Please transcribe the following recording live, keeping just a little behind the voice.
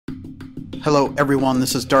Hello everyone,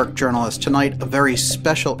 this is Dark Journalist. Tonight, a very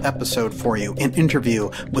special episode for you, an interview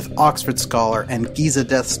with Oxford scholar and Giza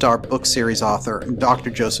Death Star book series author, Dr.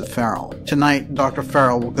 Joseph Farrell. Tonight, Dr.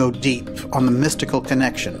 Farrell will go deep on the mystical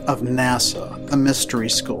connection of NASA, the mystery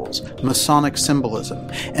schools, Masonic symbolism,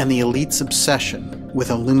 and the elite's obsession with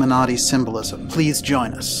Illuminati symbolism. Please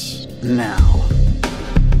join us now.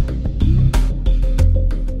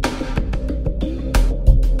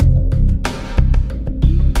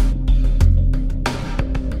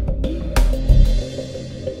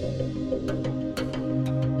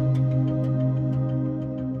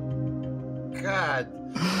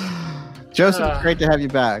 Joseph, it's great to have you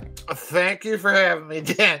back. Thank you for having me,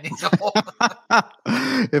 Daniel.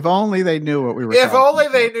 If only they knew what we were If only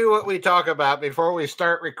they knew what we talk about before we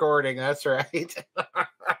start recording. That's right.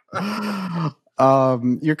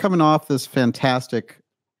 You're coming off this fantastic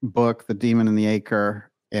book, The Demon in the Acre,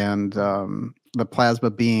 and the plasma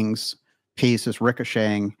beings piece is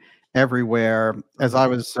ricocheting everywhere. As I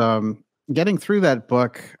was getting through that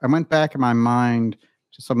book, I went back in my mind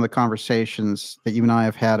to some of the conversations that you and I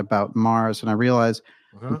have had about Mars, and I realized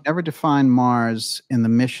we never defined Mars in the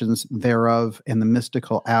missions thereof and the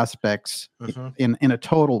mystical aspects in a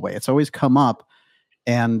total way. It's always come up,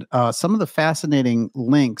 and some of the fascinating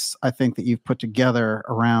links I think that you've put together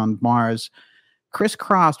around Mars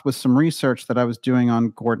crisscrossed with some research that I was doing on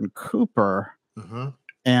Gordon Cooper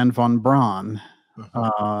and von Braun,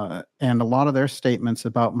 and a lot of their statements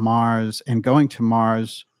about Mars and going to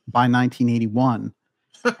Mars by 1981.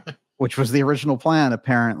 Which was the original plan,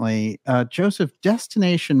 apparently. Joseph,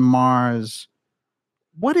 Destination Mars,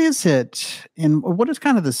 what is it? And what is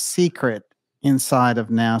kind of the secret inside of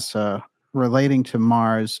NASA relating to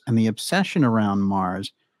Mars and the obsession around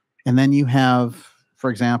Mars? And then you have,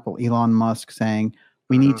 for example, Elon Musk saying,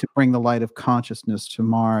 we need to bring the light of consciousness to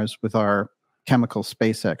Mars with our chemical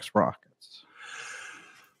SpaceX rockets.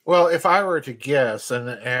 Well, if I were to guess,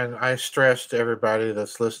 and I stress to everybody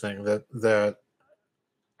that's listening that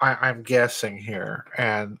I'm guessing here,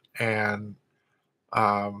 and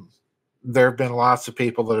there have been lots of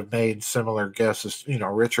people that have made similar guesses. You know,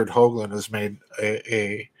 Richard Hoagland has made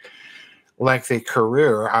a lengthy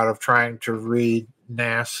career out of trying to read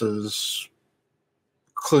NASA's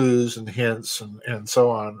clues and hints and so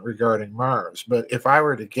on regarding Mars. But if I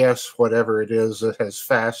were to guess whatever it is that has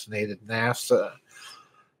fascinated NASA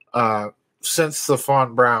since the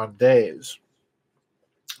von Braun days,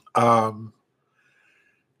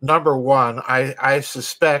 number one, I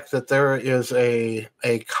suspect that there is a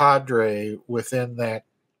cadre within that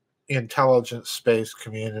intelligent space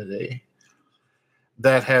community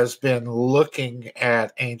that has been looking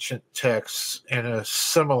at ancient texts in a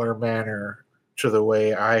similar manner to the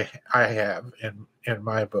way I have in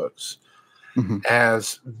my books,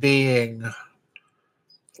 as being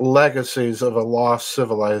legacies of a lost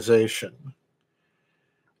civilization.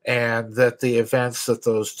 And that the events that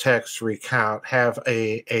those texts recount have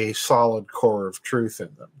a solid core of truth in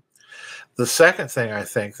them. The second thing I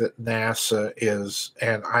think that NASA is,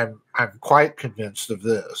 and I'm quite convinced of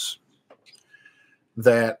this,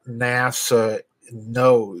 that NASA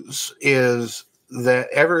knows, is that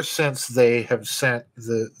ever since they have sent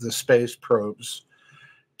the space probes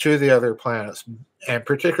to the other planets, and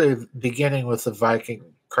particularly beginning with the Viking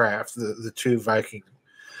craft, the two Viking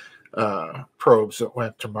probes that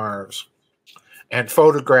went to Mars and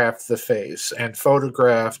photographed the face and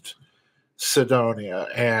photographed Cydonia,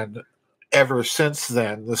 and ever since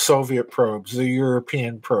then the Soviet probes, the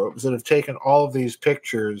European probes that have taken all of these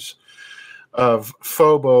pictures of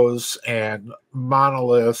Phobos and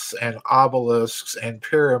monoliths and obelisks and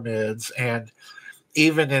pyramids, and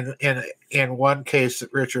even in one case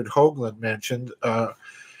that Richard Hoagland mentioned,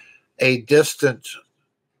 a distant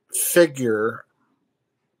figure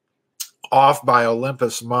off by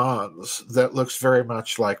Olympus Mons that looks very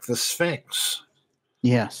much like the Sphinx.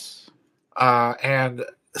 Yes. And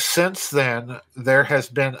since then, there has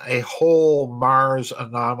been a whole Mars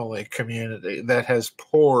anomaly community that has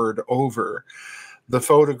poured over the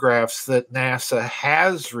photographs that NASA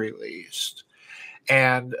has released.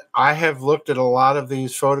 And I have looked at a lot of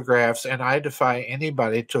these photographs, and I defy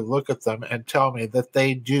anybody to look at them and tell me that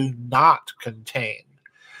they do not contain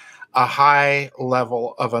a high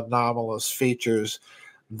level of anomalous features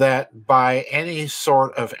that by any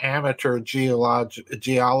sort of amateur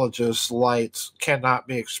geologist's lights cannot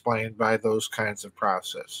be explained by those kinds of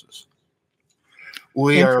processes.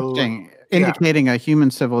 We are indicating a human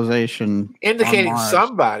civilization, indicating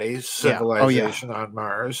somebody's civilization on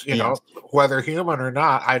Mars. You know, whether human or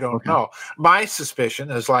not, I don't know. My suspicion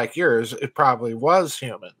is like yours; it probably was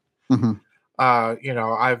human. You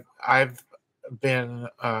know, I've been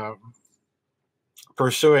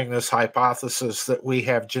pursuing this hypothesis that we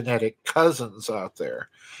have genetic cousins out there.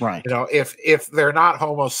 Right. You know, if they're not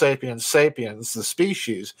Homo sapiens sapiens, the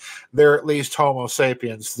species, they're at least Homo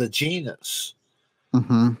sapiens, the genus.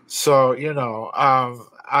 Mm-hmm. So, you know,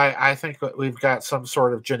 I think that we've got some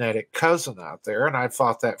sort of genetic cousin out there, and I've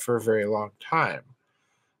thought that for a very long time.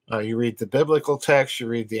 You read the biblical text, you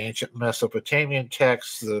read the ancient Mesopotamian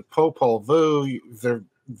texts, the Popol Vuh,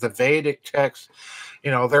 the Vedic texts,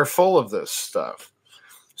 you know, they're full of this stuff.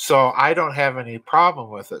 So I don't have any problem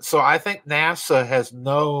with it. So I think NASA has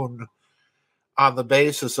known on the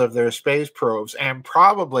basis of their space probes and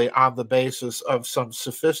probably on the basis of some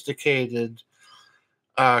sophisticated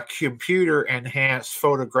computer-enhanced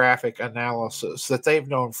photographic analysis that they've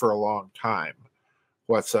known for a long time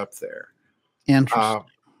what's up there. Interesting.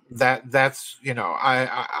 That's you know,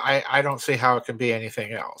 I don't see how it can be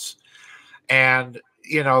anything else. And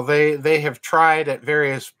you know, they have tried at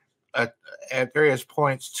various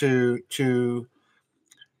points to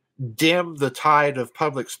dim the tide of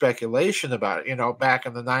public speculation about it. You know, back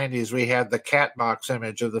in the 90s, we had the cat box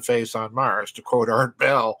image of the face on Mars, to quote Art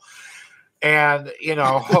Bell. And, you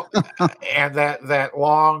know, and that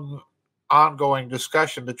long ongoing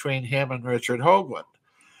discussion between him and Richard Hoagland.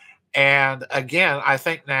 And again, I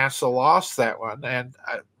think NASA lost that one, and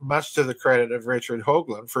much to the credit of Richard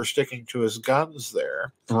Hoagland for sticking to his guns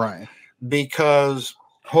there. Right. Because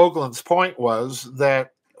Hoagland's point was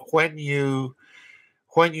that when you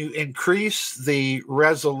increase the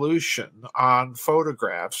resolution on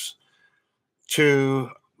photographs to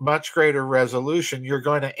much greater resolution, you're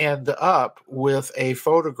going to end up with a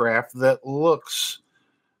photograph that looks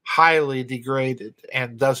highly degraded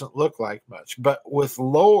and doesn't look like much. But with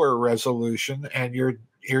lower resolution, and you're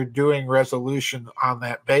doing resolution on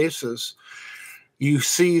that basis, you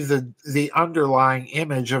see the underlying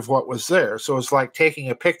image of what was there. So it's like taking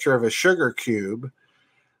a picture of a sugar cube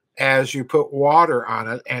as you put water on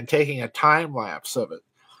it and taking a time lapse of it.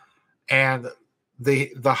 And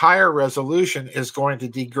the higher resolution is going to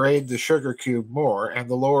degrade the sugar cube more, and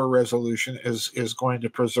the lower resolution is going to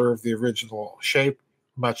preserve the original shape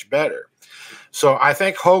much better. So I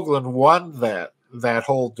think Hoagland won that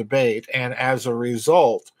whole debate, and as a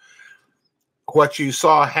result, what you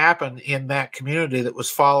saw happen in that community that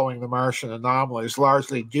was following the Martian anomalies,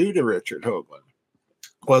 largely due to Richard Hoagland,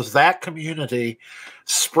 was that community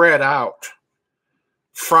spread out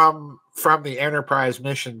from the Enterprise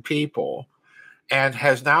mission people, and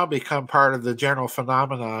has now become part of the general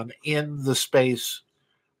phenomenon in the space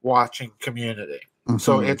watching community. Mm-hmm.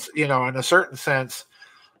 So it's, you know, in a certain sense,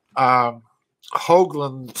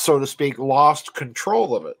 Hoagland, so to speak, lost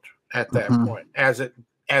control of it at that mm-hmm. point as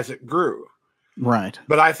it grew. Right.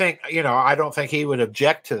 But I think, you know, I don't think he would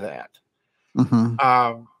object to that.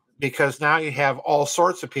 Mm-hmm. Because now you have all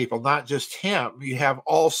sorts of people, not just him. You have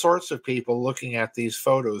all sorts of people looking at these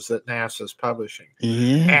photos that NASA's publishing.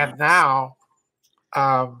 Yes. And now,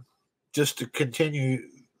 just to continue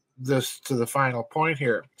this to the final point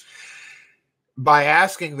here, by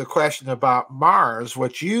asking the question about Mars,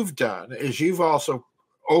 what you've done is you've also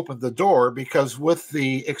opened the door, because with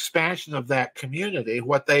the expansion of that community,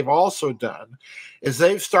 what they've also done is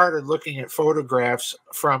they've started looking at photographs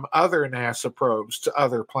from other NASA probes to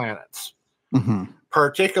other planets, mm-hmm.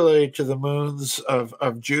 particularly to the moons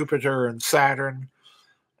of Jupiter and Saturn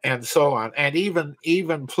and so on, and even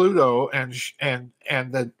Pluto and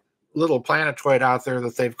the little planetoid out there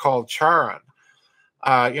that they've called Charon.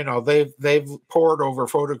 You know, they've pored over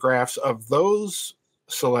photographs of those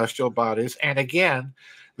celestial bodies, and again,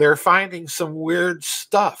 they're finding some weird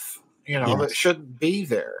stuff, you know, yes. that shouldn't be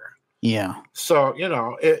there. Yeah. So, you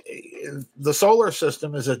know, the solar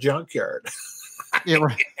system is a junkyard. Yeah,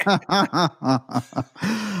 right.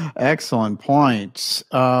 Excellent point.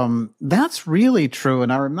 That's really true.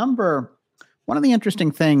 And I remember one of the interesting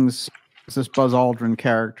things is this Buzz Aldrin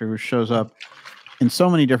character who shows up in so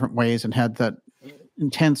many different ways and had that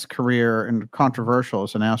intense career and controversial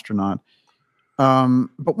as an astronaut.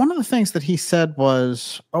 But one of the things that he said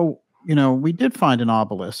was, "Oh, you know, we did find an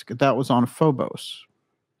obelisk that was on Phobos."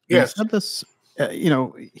 Yes. He said this, you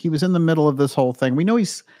know, he was in the middle of this whole thing. We know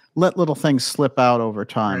he's let little things slip out over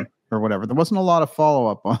time, right, or whatever. There wasn't a lot of follow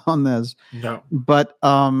up on this. No. But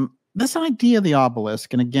this idea of the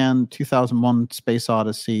obelisk, and again, 2001: Space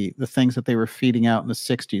Odyssey, the things that they were feeding out in the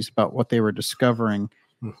 60s about what they were discovering.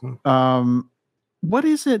 Mm-hmm. What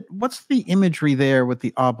is it? What's the imagery there with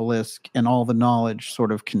the obelisk and all the knowledge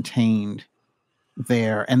sort of contained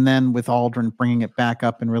there? And then with Aldrin bringing it back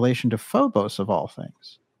up in relation to Phobos, of all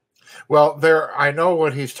things. Well, I know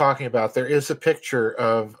what he's talking about. There is a picture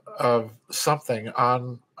of something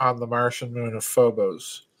on the Martian moon of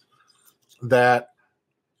Phobos that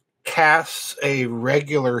casts a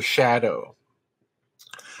regular shadow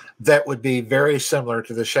that would be very similar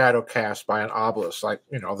to the shadow cast by an obelisk, like,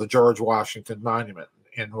 the George Washington Monument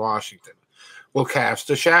in Washington will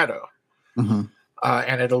cast a shadow,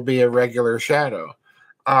 and it'll be a regular shadow.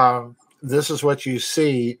 This is what you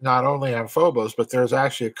see not only on Phobos, but there's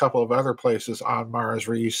actually a couple of other places on Mars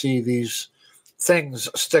where you see these things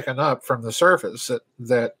sticking up from the surface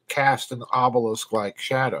that cast an obelisk-like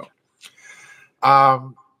shadow.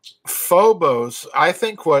 Phobos, I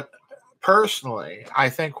think what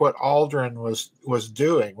Aldrin was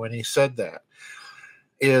doing when he said that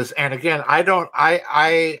is, and again,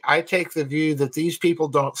 I take the view that these people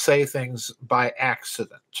don't say things by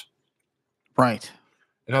accident. Right.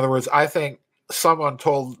 In other words, I think someone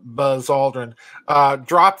told Buzz Aldrin,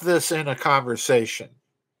 drop this in a conversation,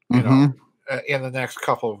 in the next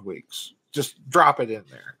couple of weeks. Just drop it in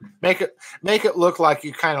there. Make it look like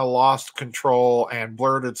you kind of lost control and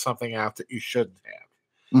blurted something out that you shouldn't have.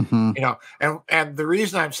 And the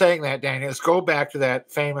reason I'm saying that, Danny, is go back to that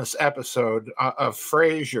famous episode of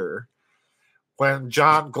Frasier when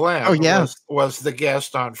John Glenn was the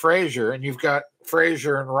guest on Frasier, and you've got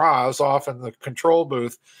Frasier and Roz off in the control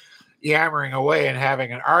booth yammering away and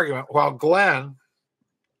having an argument while Glenn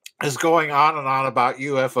is going on and on about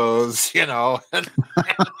UFOs,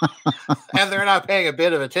 and they're not paying a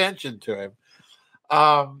bit of attention to him.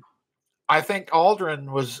 I think Aldrin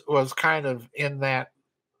was kind of in that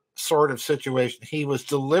sort of situation. He was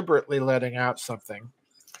deliberately letting out something.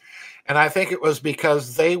 And I think it was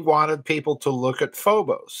because they wanted people to look at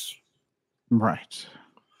Phobos. Right.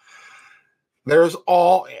 There's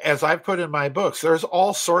all, as I put in my books, there's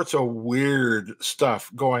all sorts of weird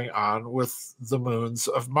stuff going on with the moons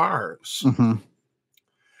of Mars.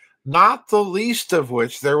 Not the least of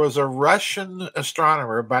which, there was a Russian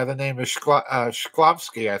astronomer by the name of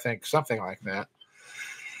Shklovsky, I think, something like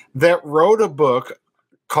that wrote a book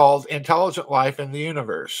called Intelligent Life in the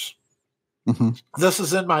Universe. This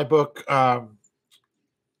is in my book,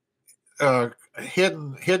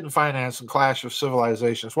 Hidden Finance and Clash of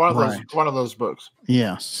Civilizations. One of those books.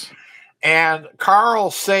 Yes. And Carl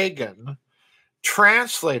Sagan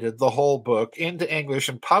translated the whole book into English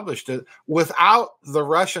and published it without the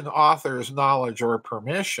Russian author's knowledge or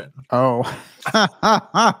permission. Oh.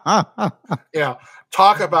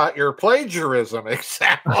 Talk about your plagiarism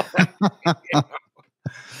example.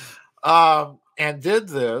 And did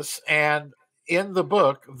this, and in the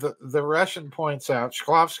book, the Russian points out,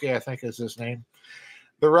 Shklovsky, I think is his name,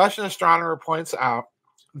 the Russian astronomer points out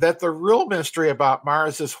that the real mystery about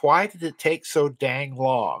Mars is, why did it take so dang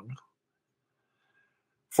long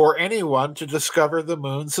for anyone to discover the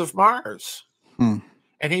moons of Mars?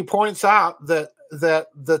 And he points out that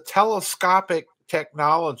the telescopic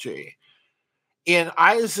technology in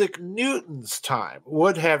Isaac Newton's time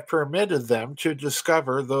would have permitted them to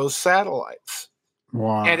discover those satellites.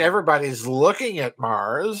 Wow. And everybody's looking at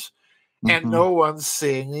Mars and no one's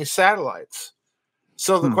seeing these satellites.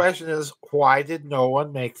 So the question is, why did no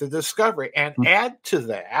one make the discovery? And add to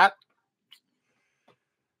that,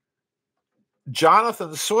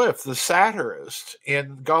 Jonathan Swift, the satirist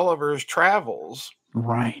in Gulliver's Travels,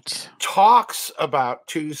 talks about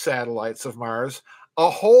two satellites of Mars a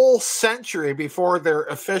whole century before their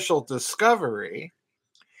official discovery.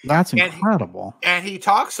 That's incredible. And he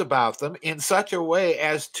talks about them in such a way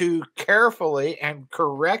as to carefully and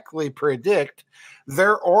correctly predict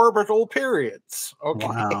their orbital periods.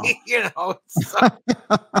 Okay. Wow.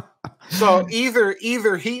 So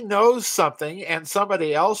either he knows something and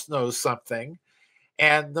somebody else knows something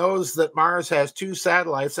and knows that Mars has two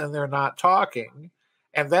satellites and they're not talking.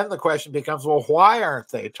 And then the question becomes, well, why aren't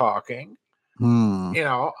they talking? On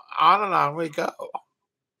and on we go.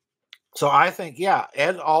 So I think,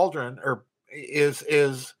 Ed Aldrin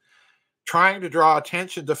is trying to draw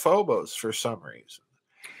attention to Phobos for some reason.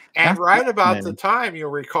 And right about the time,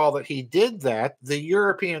 you'll recall that he did that, the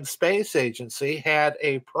European Space Agency had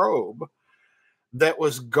a probe that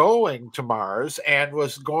was going to Mars and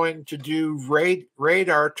was going to do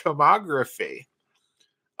radar tomography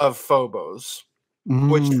of Phobos,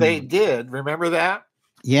 which they did. Remember that?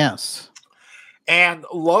 Yes. And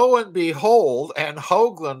lo and behold, and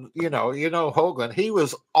Hoagland, Hoagland, he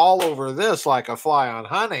was all over this like a fly on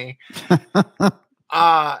honey.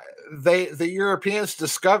 The Europeans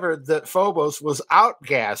discovered that Phobos was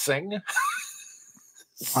outgassing.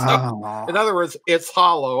 In other words, it's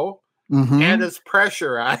hollow and it's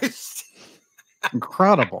pressurized.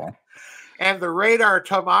 Incredible. And the radar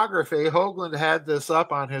tomography, Hoagland had this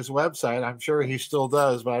up on his website. I'm sure he still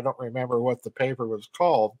does, but I don't remember what the paper was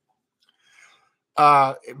called.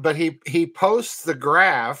 But he posts the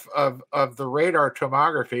graph of the radar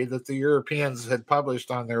tomography that the Europeans had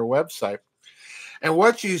published on their website. And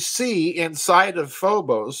what you see inside of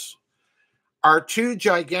Phobos are two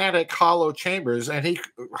gigantic hollow chambers. And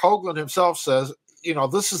Hoagland himself says,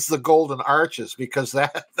 this is the Golden Arches, because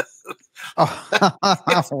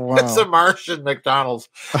it's a Martian McDonald's.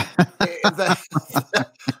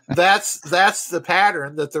 That's the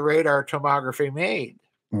pattern that the radar tomography made.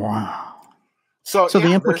 Wow. So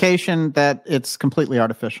the implication that it's completely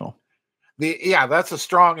artificial. That's a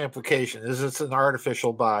strong implication, is it's an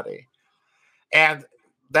artificial body. And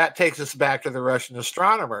that takes us back to the Russian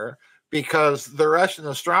astronomer, because the Russian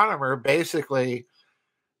astronomer basically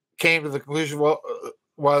came to the conclusion,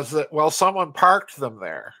 was that someone parked them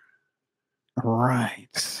there.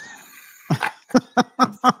 Right.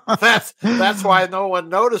 That's why no one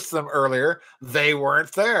noticed them earlier. They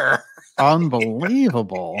weren't there.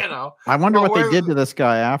 Unbelievable. I wonder what they did to this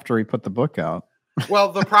guy after he put the book out.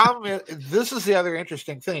 Well, the problem is, this is the other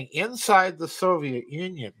interesting thing. Inside the Soviet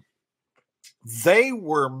Union, they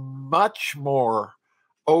were much more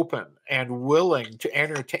open and willing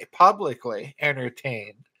to publicly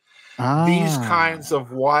entertain these kinds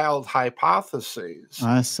of wild hypotheses.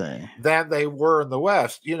 I see. Than they were in the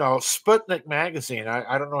West. Sputnik magazine.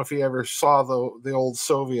 I don't know if you ever saw the old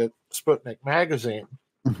Soviet Sputnik magazine.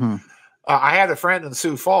 Mm-hmm. I had a friend in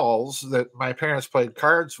Sioux Falls that my parents played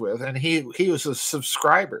cards with, and he was a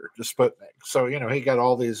subscriber to Sputnik. So, he got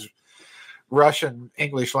all these Russian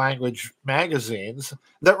English language magazines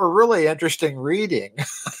that were really interesting reading.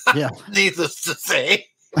 Yeah. Needless to say.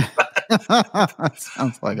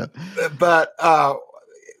 Sounds like it. But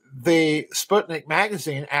the Sputnik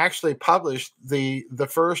magazine actually published the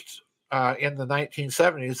first in the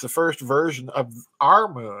 1970s, the first version of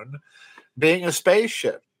our moon being a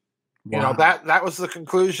spaceship. Wow. That was the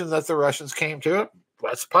conclusion that the Russians came to.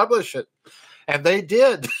 Let's publish it, and they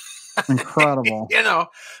did. Incredible.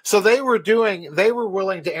 So they were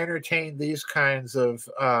willing to entertain these kinds of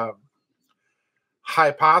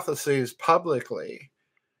hypotheses publicly.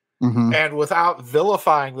 Mm-hmm. And without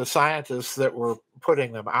vilifying the scientists that were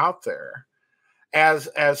putting them out there as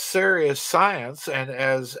serious science and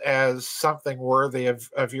as something worthy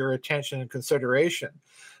of your attention and consideration.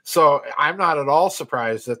 So I'm not at all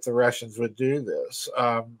surprised that the Russians would do this.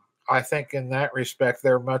 I think in that respect,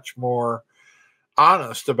 they're much more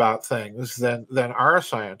honest about things than our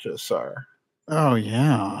scientists are. Oh,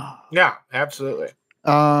 yeah. Yeah, absolutely.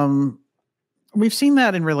 We've seen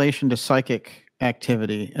that in relation to psychic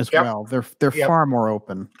activity as well. They're far more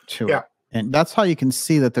open to it. And that's how you can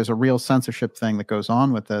see that there's a real censorship thing that goes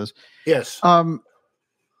on with those. Yes.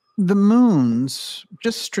 The moons,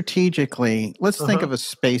 just strategically, let's think of a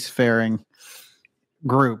spacefaring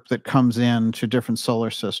group that comes in to different solar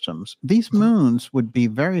systems. These moons would be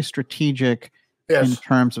very strategic in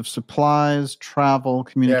terms of supplies, travel,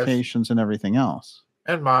 communications, and everything else.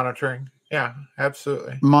 And monitoring. Yeah,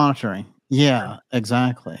 absolutely. Monitoring. Yeah,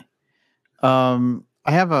 exactly. I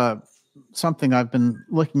have something I've been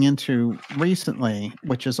looking into recently,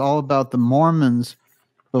 which is all about the Mormons'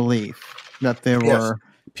 belief that there were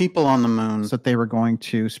people on the moon that they were going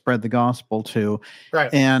to spread the gospel to.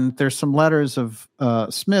 Right. And there's some letters of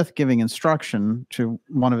Smith giving instruction to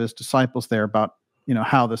one of his disciples there about,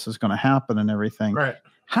 how this is going to happen and everything. Right.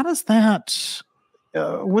 How does that,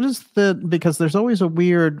 because there's always a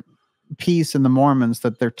weird piece in the Mormons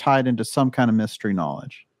that they're tied into some kind of mystery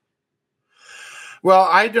knowledge. Well,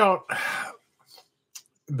 I don't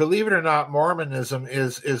believe it or not, Mormonism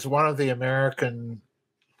is one of the American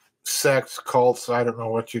sects, cults, I don't know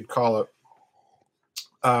what you'd call it,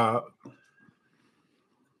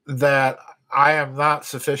 that I am not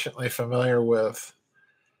sufficiently familiar with.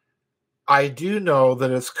 I do know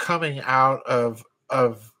that it's coming out of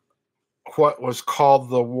what was called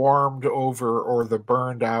the warmed over or the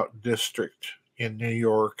burned out district in New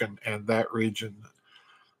York and that region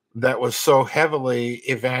that was so heavily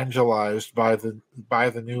evangelized by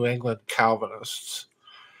the New England Calvinists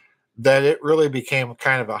that it really became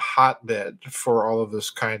kind of a hotbed for all of this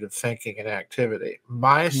kind of thinking and activity.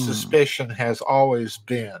 My suspicion has always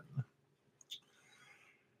been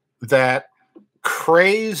that,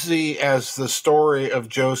 crazy as the story of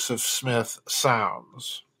Joseph Smith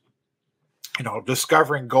sounds,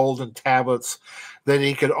 discovering golden tablets that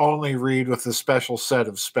he could only read with a special set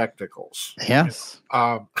of spectacles. Yes.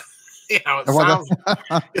 It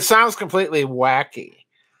sounds completely wacky.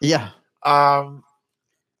 Yeah.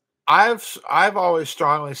 I've always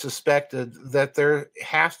strongly suspected that there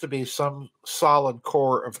has to be some solid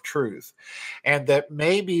core of truth, and that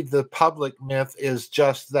maybe the public myth is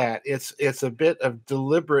just that. It's a bit of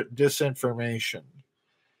deliberate disinformation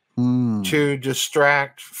to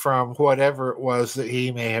distract from whatever it was that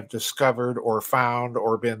he may have discovered or found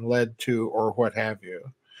or been led to or what have you.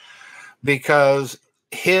 Because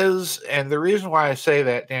and the reason why I say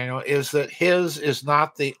that, Daniel, is that his is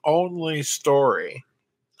not the only story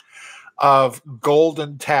of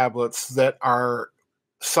golden tablets that are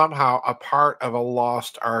somehow a part of a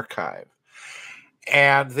lost archive.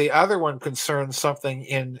 And the other one concerns something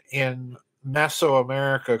in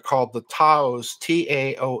Mesoamerica called the Taos,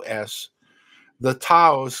 Taos, the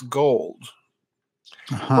Taos gold,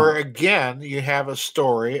 where again you have a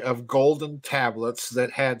story of golden tablets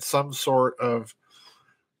that had some sort of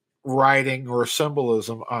writing or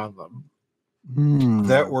symbolism on them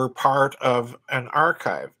that were part of an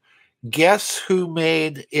archive. Guess who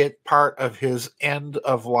made it part of his end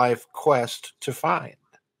of life quest to find?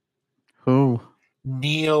 Who?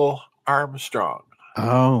 Neil Armstrong.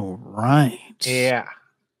 Oh, right. Yeah.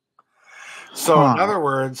 So in other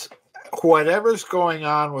words, whatever's going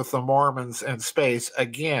on with the Mormons and space,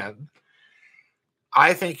 again,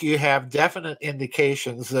 I think you have definite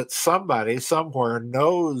indications that somebody somewhere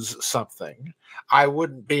knows something. I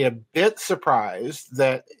wouldn't be a bit surprised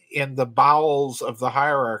that in the bowels of the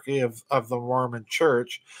hierarchy of the Mormon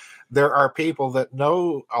church, there are people that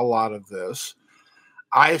know a lot of this.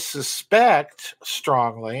 I suspect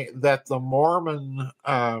strongly that the Mormon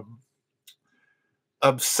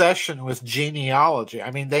obsession with genealogy,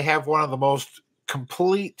 I mean, they have one of the most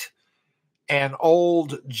complete and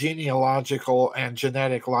old genealogical and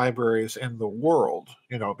genetic libraries in the world,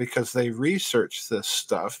 because they research this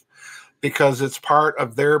stuff, because it's part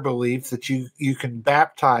of their belief that you can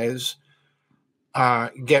baptize,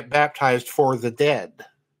 get baptized for the dead.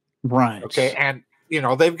 Right. Okay. And,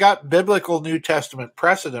 they've got biblical New Testament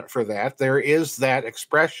precedent for that. There is that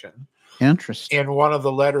expression. Interesting. In one of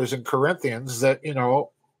the letters in Corinthians that,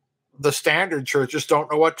 the standard churches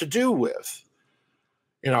don't know what to do with.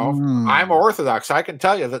 I'm Orthodox. I can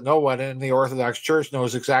tell you that no one in the Orthodox Church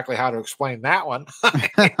knows exactly how to explain that one.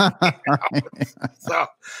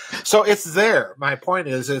 So it's there. My point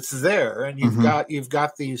is, it's there, and you've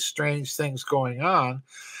got these strange things going on,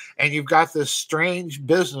 and you've got this strange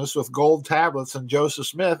business with gold tablets and Joseph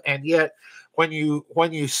Smith, and yet when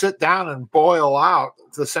you sit down and boil out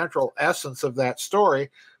the central essence of that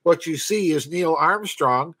story, what you see is Neil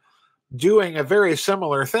Armstrong doing a very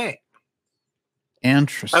similar thing.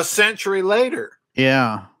 Interesting. A century later.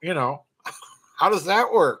 Yeah. How does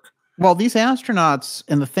that work? Well, these astronauts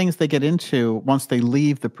and the things they get into once they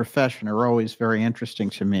leave the profession are always very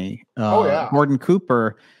interesting to me. Gordon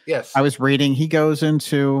Cooper. Yes. I was reading, he goes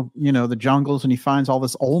into, the jungles and he finds all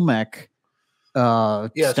this Olmec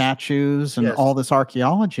statues and all this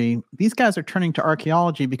archaeology. These guys are turning to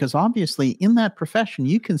archaeology because obviously in that profession,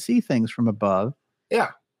 you can see things from above.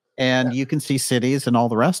 Yeah. And you can see cities and all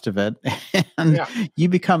the rest of it. And you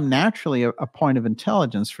become naturally a point of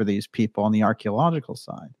intelligence for these people on the archaeological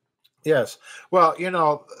side. Yes. Well,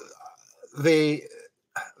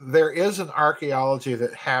 there is an archaeology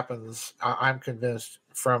that happens, I'm convinced,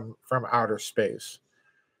 from outer space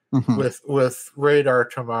with radar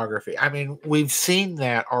tomography. I mean, we've seen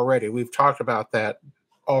that already. We've talked about that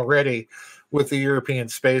already with the European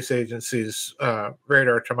Space Agency's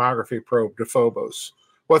radar tomography probe to Phobos.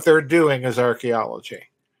 What they're doing is archaeology.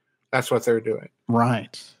 That's what they're doing.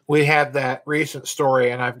 Right. We had that recent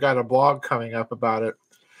story, and I've got a blog coming up about it,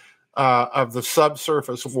 of the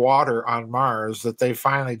subsurface water on Mars, that they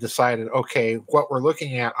finally decided, okay, what we're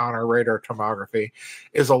looking at on our radar tomography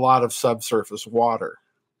is a lot of subsurface water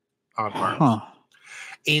on Mars.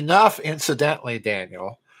 Enough, incidentally,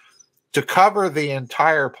 Daniel, to cover the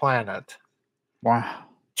entire planet. Wow.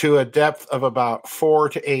 To a depth of about 4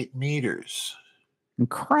 to 8 meters.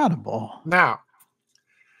 Incredible. Now,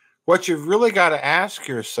 what you've really got to ask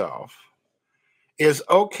yourself is,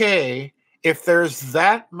 okay, if there's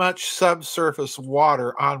that much subsurface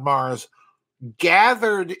water on Mars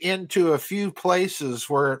gathered into a few places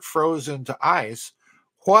where it froze into ice,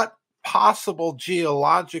 what possible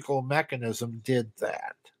geological mechanism did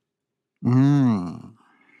that?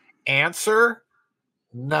 Answer,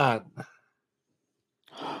 none.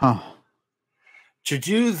 To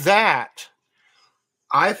do that,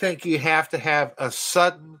 I think you have to have a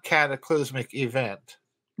sudden cataclysmic event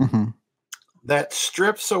that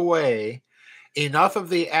strips away enough of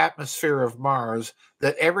the atmosphere of Mars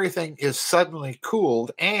that everything is suddenly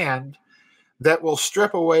cooled, and that will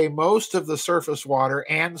strip away most of the surface water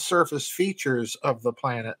and surface features of the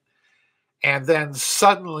planet and then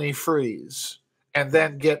suddenly freeze and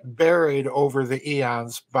then get buried over the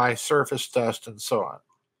eons by surface dust and so on.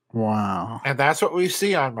 Wow. And that's what we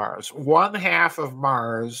see on Mars. One half of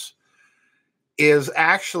Mars is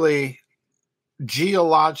actually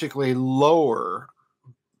geologically lower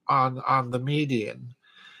on the median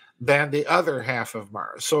than the other half of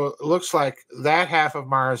Mars. So it looks like that half of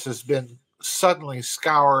Mars has been suddenly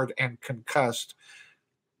scoured and concussed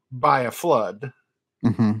by a flood.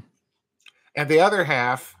 Mm-hmm. And the other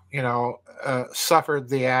half, suffered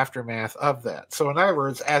the aftermath of that. So in other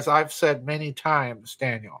words, as I've said many times,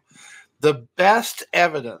 Daniel, the best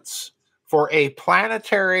evidence for a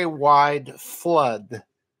planetary-wide flood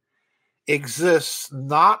exists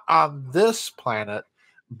not on this planet,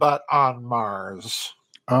 but on Mars.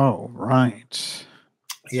 Oh, right.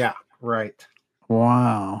 Yeah, right.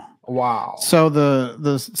 Wow. Wow. So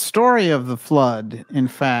the story of the flood, in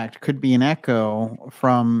fact, could be an echo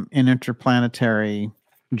from an interplanetary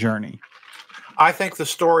journey. I think the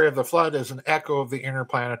story of the flood is an echo of the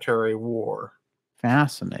interplanetary war.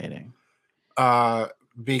 Fascinating.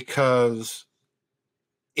 Because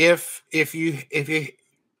if you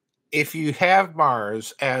have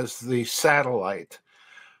Mars as the satellite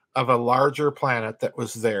of a larger planet that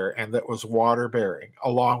was there and that was water bearing,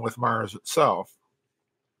 along with Mars itself,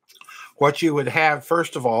 what you would have,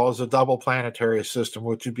 first of all, is a double planetary system,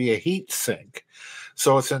 which would be a heat sink.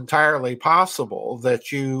 So it's entirely possible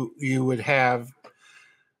that you would have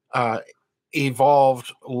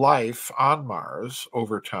evolved life on Mars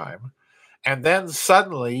over time. And then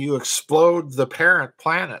suddenly you explode the parent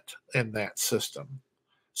planet in that system.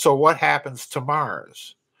 So what happens to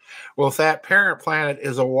Mars? Well, if that parent planet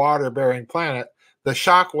is a water-bearing planet, the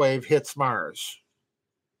shock wave hits Mars.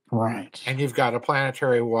 Right. And you've got a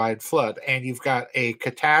planetary-wide flood, and you've got a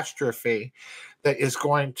catastrophe that is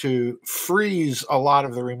going to freeze a lot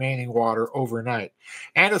of the remaining water overnight.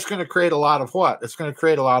 And it's going to create a lot of what? It's going to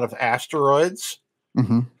create a lot of asteroids.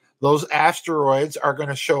 Mm-hmm. Those asteroids are going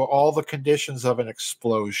to show all the conditions of an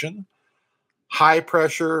explosion,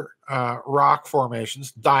 high-pressure rock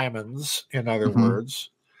formations, diamonds, in other words.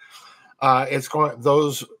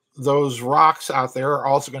 Those rocks out there are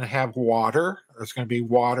also going to have water. There's going to be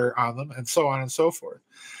water on them, and so on and so forth.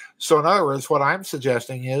 So in other words, what I'm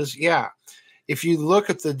suggesting is, if you look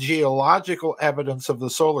at the geological evidence of the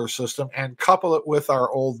solar system and couple it with our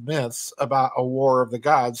old myths about a war of the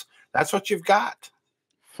gods, that's what you've got.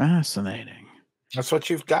 Fascinating. That's what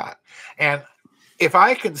you've got. And if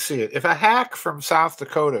I can see it, if a hack from South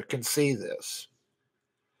Dakota can see this,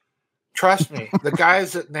 trust me, the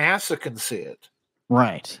guys at NASA can see it.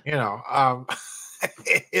 Right. Right.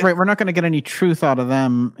 We're not going to get any truth out of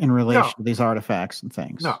them in relation to these artifacts and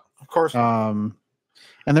things. No, of course not.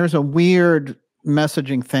 And there's a weird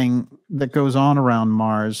messaging thing that goes on around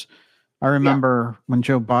Mars. I remember when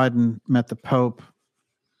Joe Biden met the Pope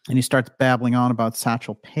and he starts babbling on about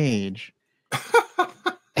Satchel Paige,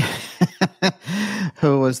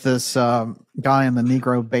 who was this guy in the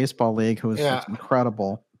Negro Baseball League who was this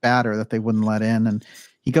incredible batter that they wouldn't let in. And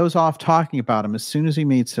he goes off talking about him as soon as he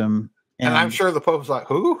meets him. And I'm sure the Pope's like,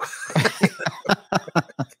 who?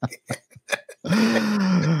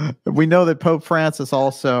 We know that Pope Francis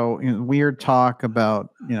also weird talk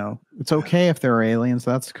about, it's okay if there are aliens.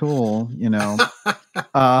 That's cool.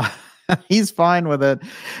 He's fine with it.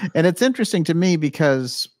 And it's interesting to me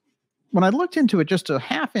because when I looked into it just a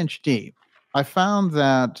half inch deep, I found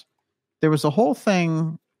that there was a whole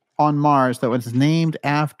thing on Mars that was named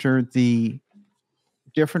after the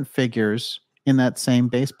different figures in that same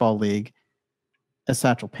baseball league as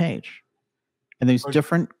Satchel Paige. And there's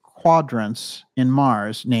different quadrants in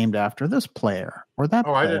Mars named after this player or that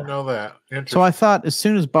player. I didn't know that. So I thought as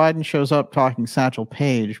soon as Biden shows up talking Satchel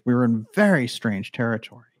Paige, we were in very strange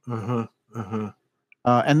territory. And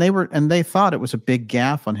they thought it was a big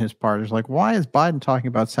gaffe on his part. It's like, why is Biden talking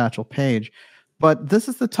about Satchel Paige? But this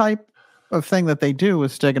is the type of thing that they do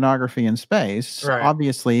with steganography in space. Right.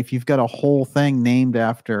 Obviously, if you've got a whole thing named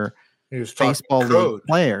after baseball league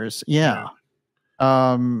players,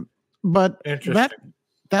 but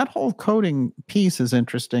that whole coding piece is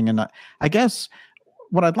interesting. And I guess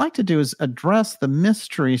what I'd like to do is address the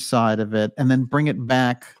mystery side of it and then bring it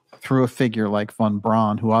back through a figure like von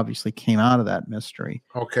Braun, who obviously came out of that mystery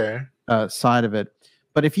side of it.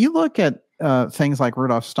 But if you look at things like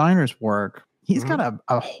Rudolf Steiner's work, he's got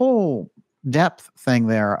a whole depth thing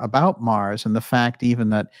there about Mars and the fact even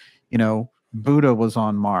that, Buddha was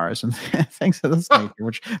on Mars and things of this nature,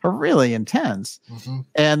 which are really intense.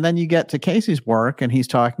 And then you get to Casey's work and he's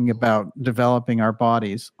talking about developing our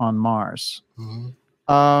bodies on Mars.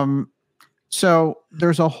 So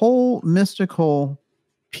there's a whole mystical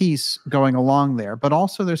piece going along there, but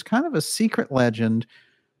also there's kind of a secret legend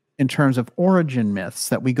in terms of origin myths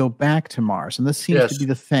that we go back to Mars. And this seems to be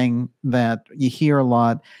the thing that you hear a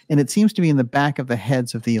lot. And it seems to be in the back of the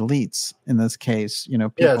heads of the elites in this case,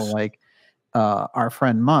 people like our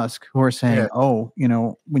friend Musk, who are saying,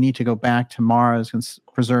 we need to go back to Mars and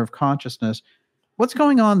preserve consciousness. What's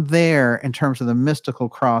going on there in terms of the mystical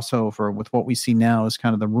crossover with what we see now as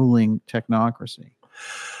kind of the ruling technocracy?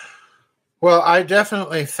 Well, I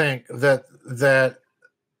definitely think that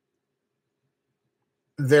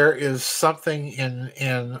there is something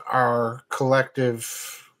in our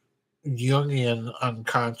collective Jungian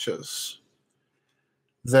unconscious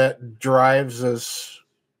that drives us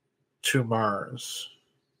to Mars.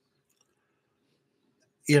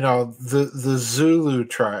 The Zulu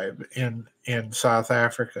tribe in South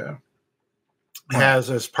Africa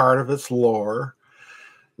has as part of its lore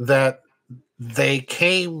that they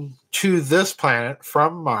came to this planet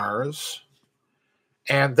from Mars,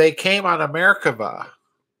 and they came on a Merkaba.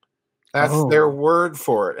 That's their word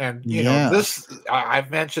for it. And,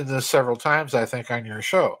 I've mentioned this several times, I think, on your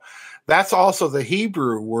show. That's also the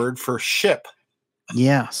Hebrew word for ship.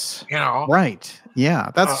 Yes. Right.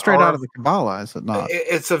 Yeah. That's straight out of the Kabbalah, is it not?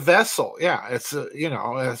 It's a vessel. Yeah. It's,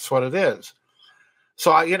 that's what it is.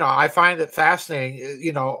 So, I find it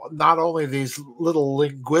fascinating, not only these little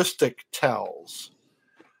linguistic tells,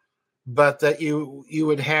 but that you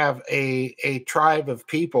would have a tribe of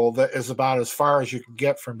people that is about as far as you can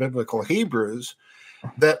get from biblical Hebrews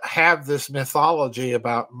that have this mythology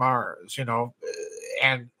about Mars,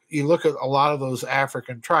 and you look at a lot of those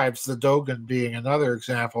African tribes, the Dogon being another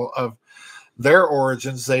example of their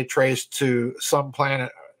origins. They trace to some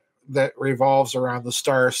planet that revolves around the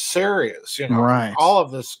star Sirius, right. All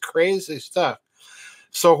of this crazy stuff.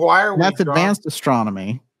 So why are That's advanced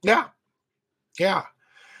astronomy. Yeah. Yeah.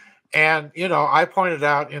 And, I pointed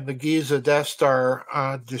out in the Giza Death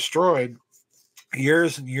Star destroyed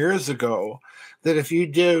years and years ago that if you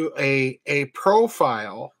do a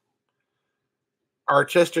profile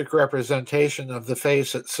artistic representation of the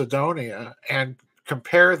face at Cydonia and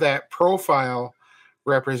compare that profile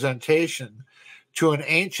representation to an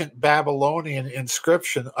ancient Babylonian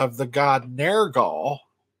inscription of the god Nergal,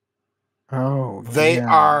 they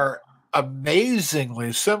are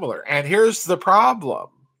amazingly similar. And here's the problem.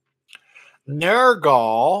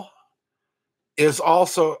 Nergal is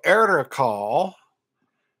also Erikal,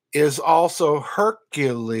 is also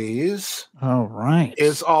Hercules. Oh, right.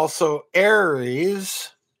 Is also Ares,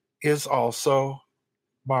 is also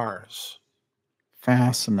Mars.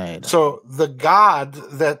 Fascinating. So the god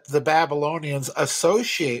that the Babylonians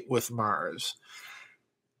associate with Mars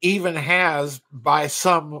even has, by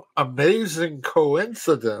some amazing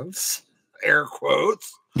coincidence, air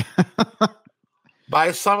quotes,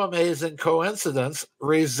 by some amazing coincidence,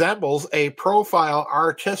 resembles a profile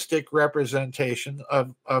artistic representation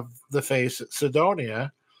of the face at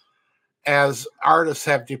Cydonia, as artists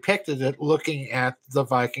have depicted it looking at the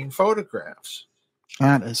Viking photographs.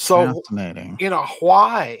 That is fascinating.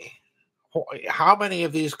 Why? How many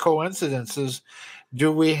of these coincidences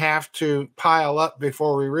do we have to pile up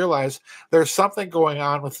before we realize there's something going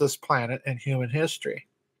on with this planet and human history?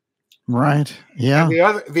 Right. Yeah.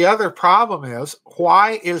 And the other problem is,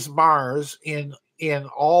 why is Mars in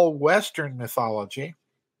all Western mythology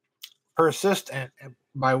persistent?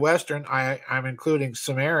 By Western, I'm including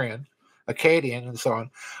Sumerian, Akkadian, and so on.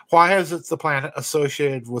 Why is it the planet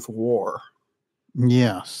associated with war?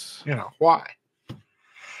 Yes. Why?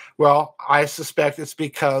 Well, I suspect it's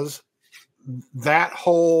because that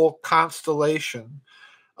whole constellation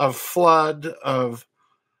of flood, of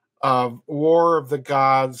war of the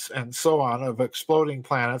gods, and so on, of exploding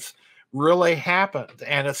planets, really happened.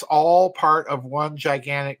 And it's all part of one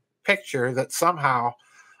gigantic picture that somehow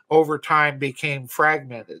over time became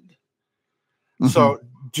fragmented. Mm-hmm. So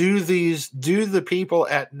do the people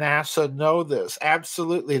at NASA know this?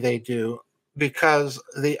 Absolutely they do. Because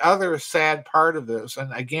the other sad part of this,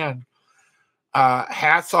 and again,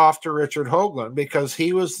 hats off to Richard Hoagland, because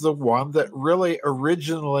he was the one that really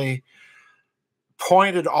originally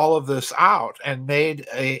pointed all of this out and made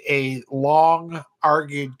a long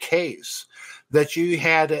argued case that you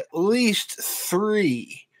had at least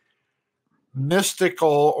 3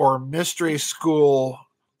 mystical or mystery school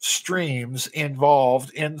streams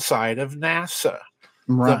involved inside of NASA.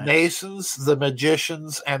 Right. The Masons, the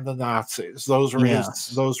magicians, and the Nazis. Those were his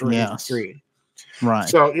 3. Right.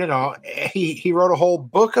 So, he wrote a whole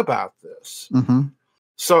book about this. Mm-hmm.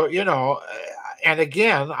 So, and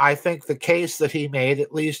again, I think the case that he made,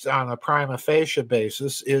 at least on a prima facie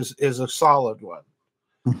basis, is a solid one.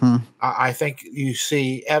 Mm-hmm. I think you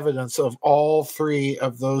see evidence of all three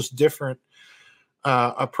of those different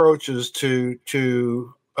approaches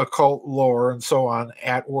to occult lore and so on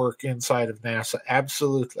at work inside of NASA.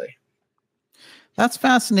 Absolutely. That's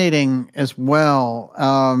fascinating as well,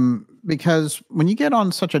 because when you get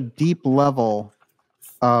on such a deep level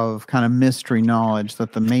of kind of mystery knowledge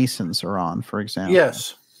that the Masons are on, for example,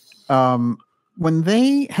 Yes. When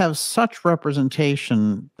they have such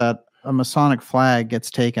representation that a Masonic flag gets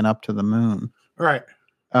taken up to the moon, Right.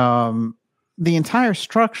 The entire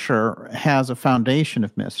structure has a foundation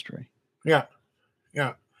of mystery. Yeah.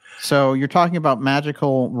 Yeah. So you're talking about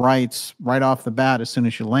magical rites right off the bat as soon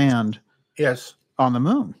as you land. Yes. On the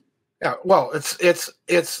moon. Yeah. Well,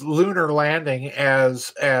 it's lunar landing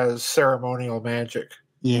as ceremonial magic.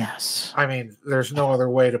 Yes. I mean, there's no other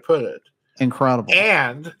way to put it. Incredible.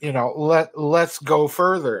 And, let's go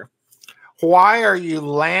further. Why are you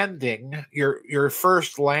landing your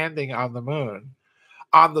first landing on the moon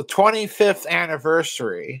on the 25th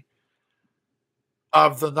anniversary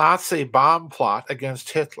of the Nazi bomb plot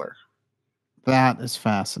against Hitler? That is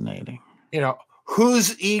fascinating.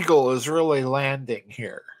 Whose eagle is really landing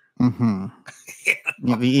here? Mm-hmm.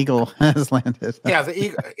 Yeah, the eagle has landed. Yeah, the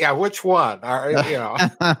eagle. Yeah, which one?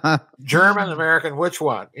 German, American, which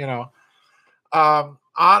one? On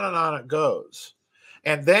and on it goes.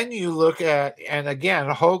 And then you look at, and again,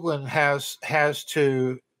 Hoagland has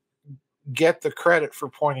to get the credit for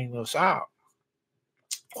pointing this out.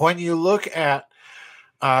 When you look at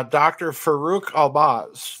Dr. Farouk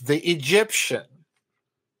Albaz, the Egyptian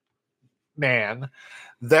man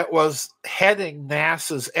that was heading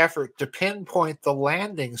NASA's effort to pinpoint the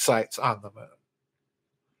landing sites on the moon.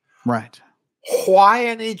 Right. Why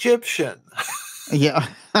an Egyptian? Yeah.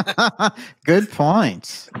 Good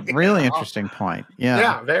point. Really interesting point. Yeah.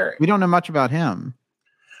 Yeah, very. We don't know much about him.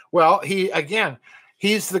 Well, he's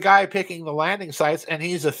the guy picking the landing sites, and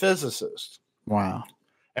he's a physicist. Wow.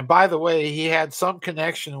 And by the way, he had some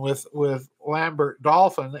connection with Lambert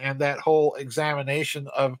Dolphin and that whole examination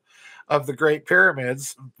of the Great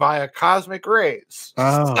Pyramids via cosmic rays.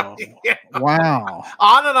 Oh, wow.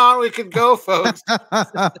 On and on we could go, folks.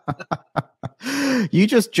 You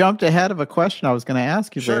just jumped ahead of a question I was going to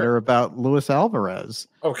ask you Sure. later about Luis Alvarez.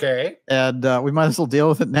 Okay. And we might as well deal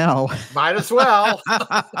with it now. Might as well.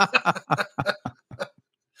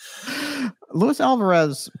 Luis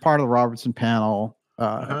Alvarez, part of the Robertson panel,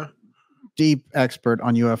 deep expert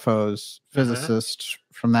on UFOs, physicist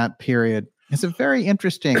from that period. It's a very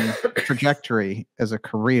interesting trajectory as a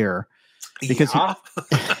career because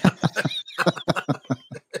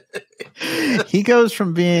he goes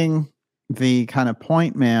from being the kind of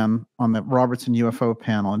point man on the Robertson UFO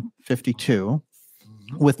panel in 52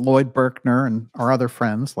 with Lloyd Berkner and our other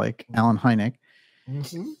friends like Alan Hynek.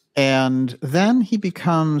 Mm-hmm. And then he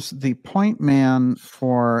becomes the point man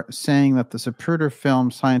for saying that the Zapruder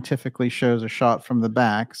film scientifically shows a shot from the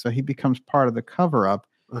back. So he becomes part of the cover-up.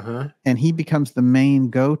 And he becomes the main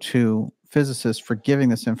go-to physicist for giving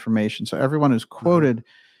this information. So everyone who's quoted,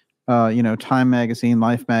 Time Magazine,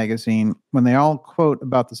 Life Magazine, when they all quote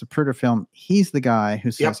about the Zapruder film, he's the guy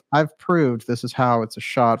who says, I've proved this is how it's a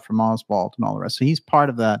shot from Oswald and all the rest. So he's part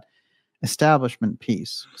of that establishment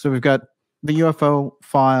piece. So we've got the UFO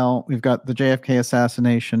file, we've got the JFK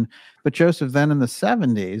assassination. But Joseph, then in the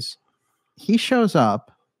 70s, he shows up.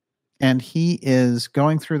 And he is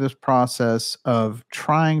going through this process of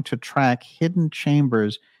trying to track hidden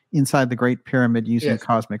chambers inside the Great Pyramid using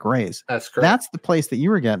cosmic rays. That's correct. That's the place that you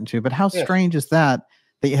were getting to. But how strange is that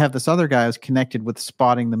you have this other guy who's connected with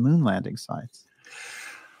spotting the moon landing sites?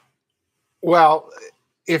 Well,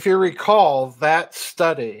 if you recall that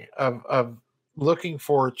study of looking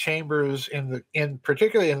for chambers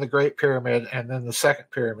particularly in the Great Pyramid and then the second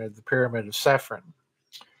pyramid, the Pyramid of Sephren,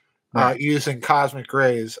 using cosmic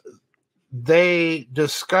rays, they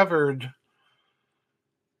discovered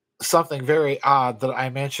something very odd that I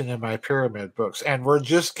mentioned in my pyramid books. And we're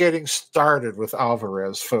just getting started with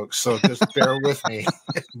Alvarez, folks. So just bear with me.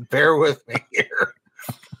 Bear with me here.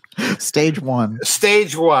 Stage one,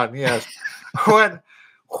 yes.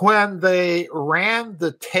 When they ran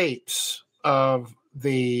the tapes of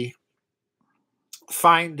the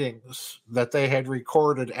findings that they had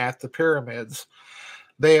recorded at the pyramids,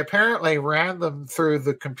 they apparently ran them through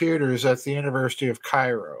the computers at the University of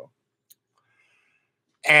Cairo.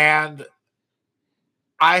 And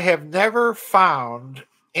I have never found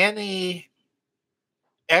any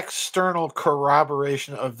external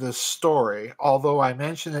corroboration of this story, although I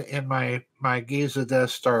mention it in my Giza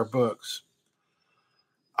Death Star books,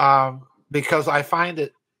 because I find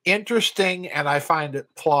it interesting and I find it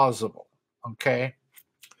plausible. Okay.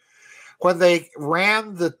 when they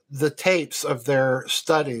ran the tapes of their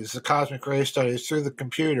studies, the cosmic ray studies, through the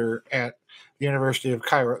computer at the University of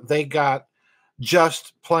Cairo, they got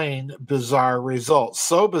just plain bizarre results.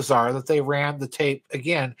 So bizarre that they ran the tape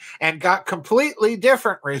again and got completely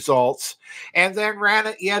different results, and then ran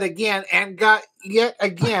it yet again and got yet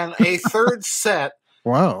again a third set.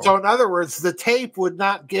 Wow. So in other words, the tape would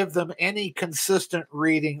not give them any consistent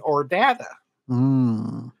reading or data.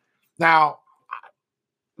 Now,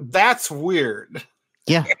 that's weird.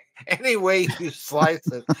 Yeah. Any way you slice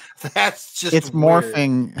it, that's just it's weird.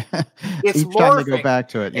 Morphing. It's each morphing. Time they go back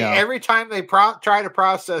to it. Yeah. Every time they try to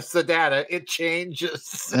process the data, it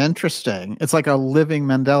changes. Interesting. It's like a living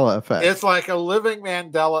Mandela effect. It's like a living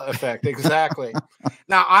Mandela effect. Exactly.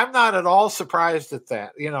 Now, I'm not at all surprised at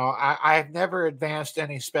that. You know, I've never advanced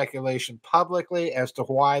any speculation publicly as to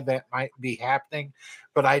why that might be happening.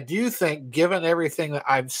 But I do think, given everything that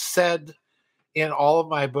I've said in all of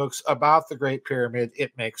my books about the Great Pyramid,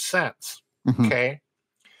 it makes sense. Okay.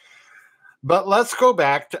 But let's go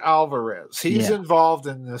back to Alvarez. He's involved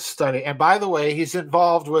in this study. And by the way, he's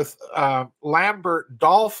involved with Lambert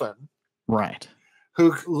Dolphin. Right.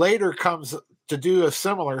 Who later comes to do a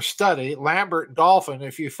similar study. Lambert Dolphin,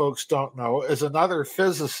 if you folks don't know, is another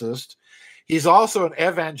physicist. He's also an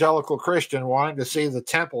evangelical Christian wanting to see the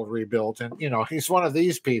temple rebuilt. And, you know, he's one of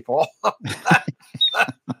these people.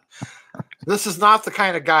 This is not the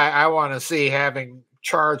kind of guy I want to see having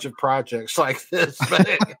charge of projects like this.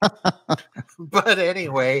 But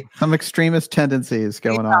anyway. Some extremist tendencies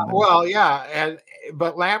going on there. Well, yeah.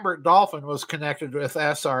 But Lambert Dolphin was connected with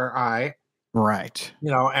SRI. Right. You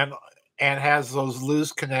know, and has those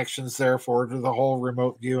loose connections, therefore, to the whole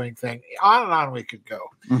remote viewing thing. On and on we could go.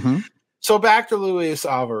 So back to Luis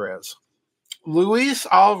Alvarez. Luis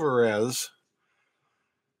Alvarez,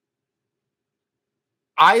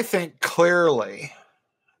 I think clearly,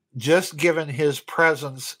 just given his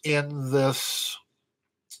presence in this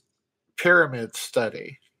pyramid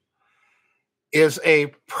study, is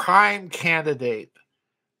a prime candidate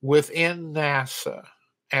within NASA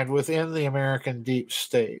and within the American deep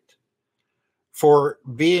state for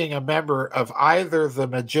being a member of either the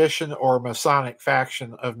magician or Masonic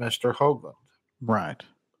faction of Mr. Hoagland. Right.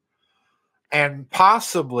 And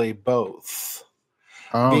possibly both.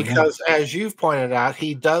 Because as you've pointed out,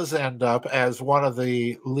 he does end up as one of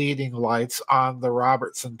the leading lights on the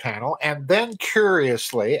Robertson panel. And then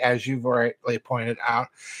curiously, as you've rightly pointed out,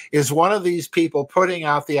 is one of these people putting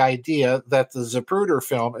out the idea that the Zapruder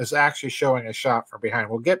film is actually showing a shot from behind.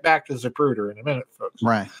 We'll get back to Zapruder in a minute, folks.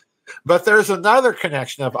 Right. But there's another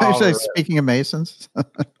connection of Alvarez. Speaking of Masons.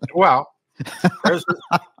 Well,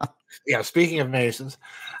 speaking of Masons,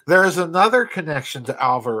 there is another connection to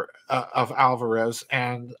Alvarez,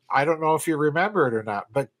 and I don't know if you remember it or not,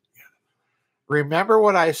 but remember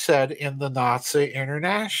what I said in the Nazi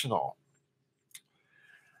International.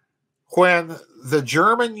 When the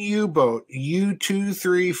German U-boat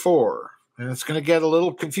U-234, and it's going to get a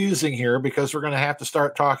little confusing here because we're going to have to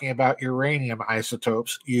start talking about uranium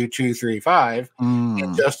isotopes, U-235,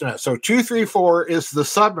 in just a minute. So 234 is the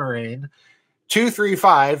submarine.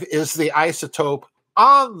 235 is the isotope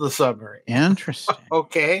on the submarine. Interesting.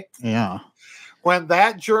 Okay. Yeah. When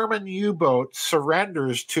that German U-boat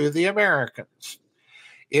surrenders to the Americans,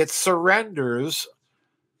 it surrenders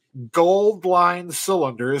gold-lined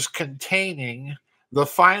cylinders containing the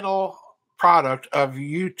final product of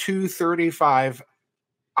U-235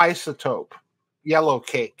 isotope, yellow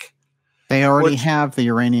cake. They already have the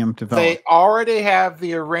uranium developed. They already have the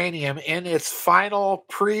uranium in its final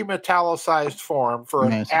pre-metallicized form for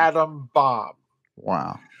an atom bomb.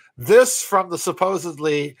 Wow. This from the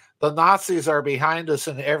supposedly the Nazis are behind us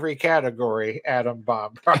in every category atom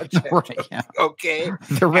bomb project. Right, yeah. Okay.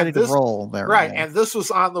 They're ready to roll there. Right. And this was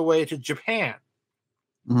on the way to Japan.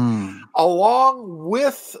 Along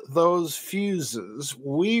with those fuses,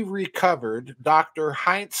 we recovered Dr.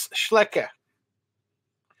 Heinz Schlicke.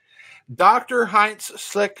 Dr. Heinz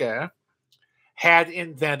Schlicke had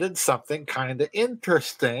invented something kind of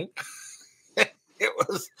interesting. It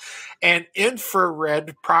was an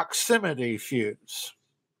infrared proximity fuse.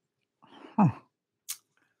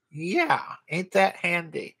 Yeah, ain't that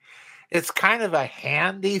handy? It's kind of a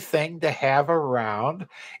handy thing to have around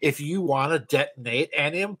if you want to detonate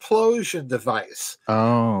an implosion device.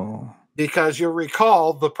 Oh. Because you'll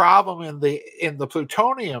recall the problem in the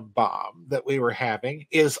plutonium bomb that we were having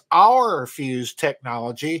is our fuse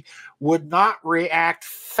technology would not react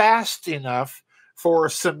fast enough for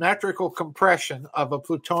symmetrical compression of a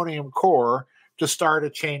plutonium core to start a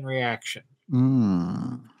chain reaction.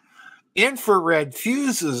 Infrared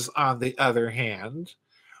fuses, on the other hand,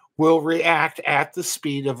 will react at the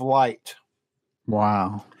speed of light.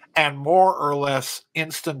 Wow. And more or less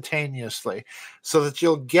instantaneously, so that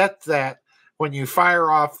you'll get that when you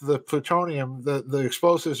fire off the plutonium, the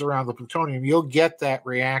explosives around the plutonium, you'll get that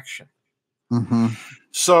reaction. Mm-hmm.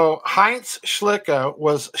 So Heinz Schlicke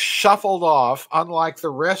was shuffled off, unlike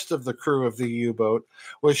the rest of the crew of the U-boat,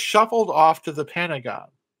 was shuffled off to the Pentagon,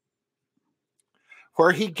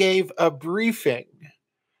 where he gave a briefing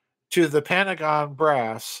to the Pentagon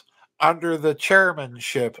brass under the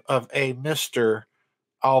chairmanship of a Mr.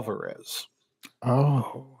 Alvarez.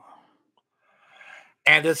 Oh.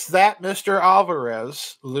 And it's that Mr.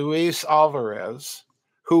 Alvarez, Luis Alvarez,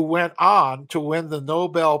 who went on to win the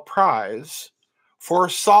Nobel Prize for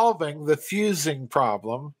solving the fusing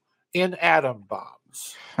problem in atom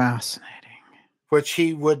bombs. Fascinating. Which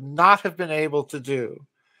he would not have been able to do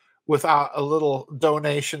without a little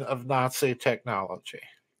donation of Nazi technology.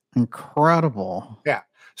 Incredible. Yeah.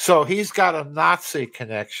 So he's got a Nazi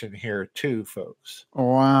connection here too, folks.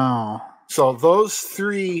 Wow. So those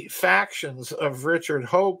three factions of Richard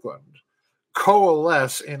Hoagland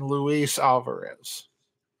coalesce in Luis Alvarez.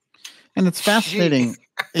 And it's fascinating.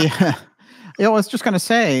 Yeah. I was just going to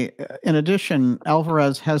say, in addition,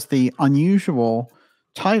 Alvarez has the unusual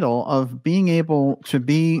title of being able to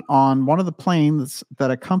be on one of the planes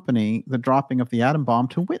that accompany the dropping of the atom bomb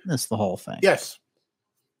to witness the whole thing. Yes.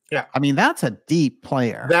 Yeah. I mean, that's a deep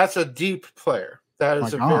player. That's a deep player. That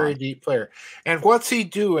is very deep player. And what's he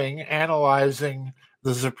doing analyzing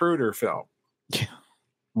the Zapruder film? Yeah.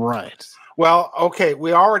 Right. Well, okay,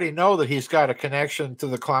 we already know that he's got a connection to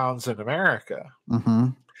the clowns in America. Mm-hmm.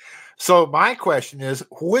 So my question is,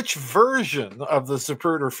 which version of the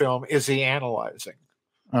Zapruder film is he analyzing?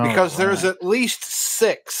 Because there's at least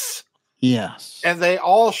 6. Yes. And they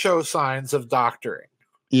all show signs of doctoring.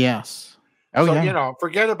 Yes. Oh, so, yeah.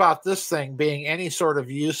 Forget about this thing being any sort of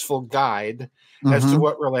useful guide as to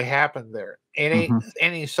what really happened there.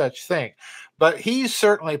 Any such thing. But he's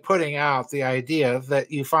certainly putting out the idea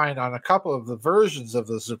that you find on a couple of the versions of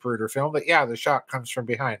the Zapruder film that, the shot comes from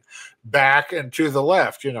behind, back and to the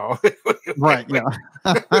left, Right, yeah.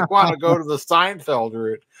 We want to go to the Seinfeld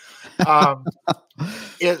route.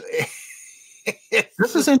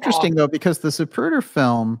 This is interesting, though, because the Zapruder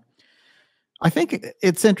film, I think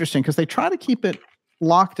it's interesting because they try to keep it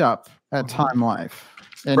locked up at Time Life.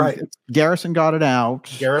 And Garrison got it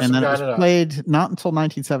out. And then it was played not until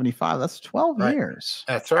 1975. That's 12 years.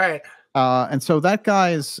 That's right. And so that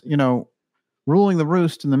guy is, ruling the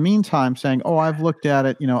roost in the meantime, saying, I've looked at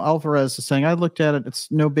it. Alvarez is saying, I looked at it.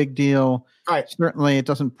 It's no big deal. Right. Certainly, it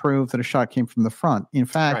doesn't prove that a shot came from the front. In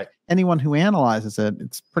fact, anyone who analyzes it,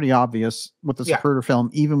 it's pretty obvious with the Zapruder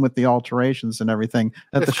film, even with the alterations and everything,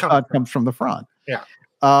 that the shot comes from the front. Yeah.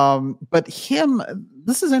 But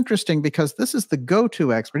this is interesting because this is the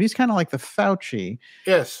go-to expert. He's kind of like the Fauci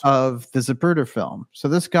of the Zapruder film. So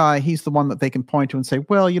this guy, he's the one that they can point to and say,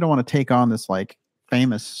 well, you don't want to take on this like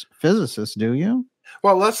famous physicist, do you?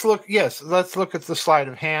 Well, let's look at the sleight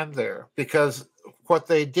of hand there, because what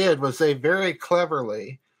they did was they very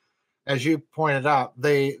cleverly, as you pointed out,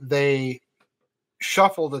 they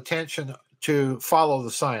shuffled attention to follow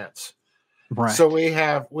the science. Right. So we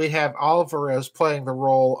have Alvarez playing the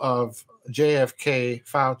role of JFK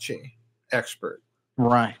Fauci expert.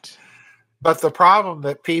 Right. But the problem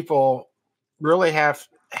that people really have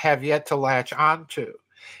yet to latch onto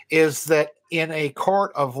is that in a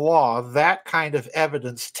court of law, that kind of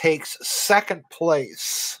evidence takes second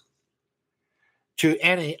place to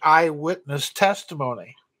any eyewitness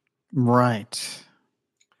testimony. Right.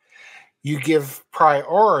 You give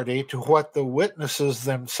priority to what the witnesses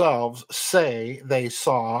themselves say they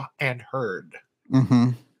saw and heard. Mm-hmm.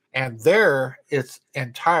 And there, it's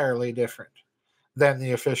entirely different than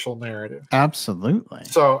the official narrative. Absolutely.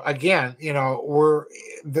 So again, we're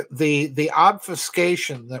the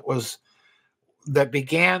obfuscation that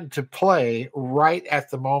began to play right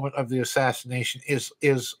at the moment of the assassination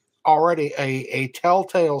is already a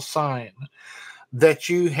telltale sign that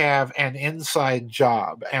you have an inside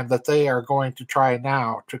job and that they are going to try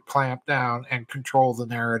now to clamp down and control the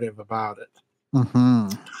narrative about it. Mm-hmm.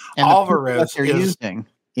 And Alvarez they're using.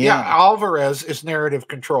 Alvarez is narrative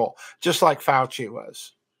control, just like Fauci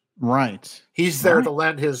was. Right. He's there to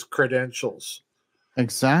lend his credentials to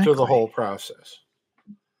the whole process.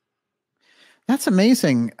 That's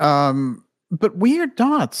amazing. But weird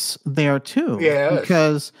dots there too. Yeah.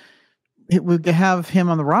 Because we have him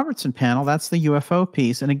on the Robertson panel. That's the UFO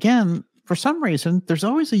piece. And again, for some reason, there's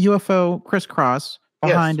always a UFO crisscross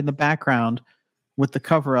behind in the background with the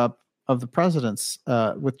cover-up of the president's,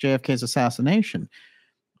 with JFK's assassination.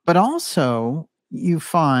 But also, you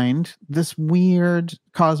find this weird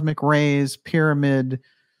cosmic rays pyramid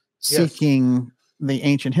seeking the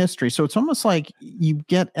ancient history. So it's almost like you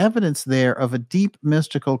get evidence there of a deep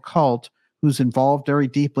mystical cult who's involved very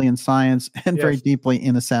deeply in science and very deeply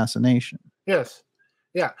in assassination. Yes.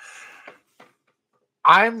 Yeah.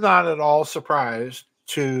 I'm not at all surprised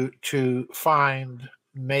to find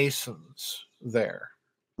Masons there.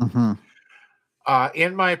 Mm-hmm.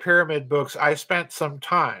 In my pyramid books, I spent some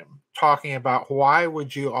time talking about why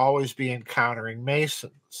would you always be encountering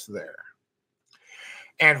Masons there.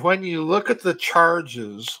 And when you look at the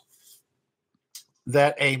charges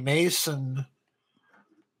that a Mason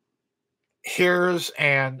hears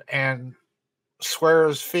and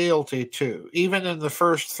swears fealty to, even in the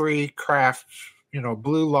first 3 craft,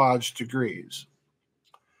 Blue Lodge degrees,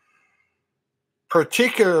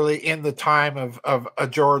 particularly in the time of a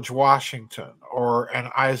George Washington or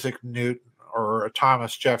an Isaac Newton or a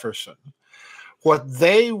Thomas Jefferson, what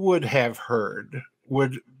they would have heard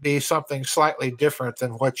would be something slightly different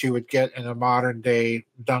than what you would get in a modern day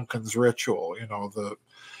Duncan's ritual, the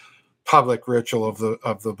public ritual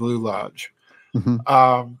of the Blue Lodge.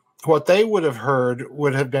 Mm-hmm. What they would have heard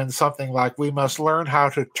would have been something like, we must learn how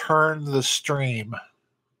to turn the stream.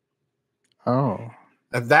 Oh.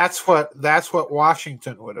 And that's what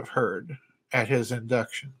Washington would have heard at his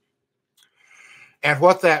induction. And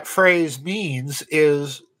what that phrase means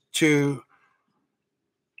is to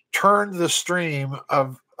turn the stream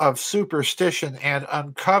of superstition and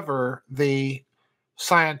uncover the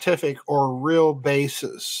scientific or real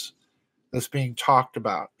basis that's being talked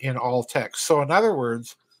about in all texts. So in other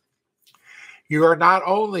words, you are not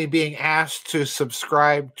only being asked to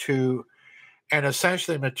subscribe to an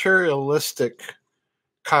essentially materialistic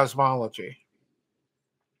cosmology.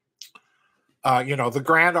 The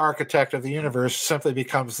grand architect of the universe simply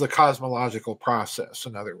becomes the cosmological process,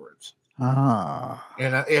 in other words.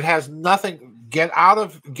 And it has nothing, get out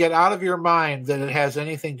of your mind that it has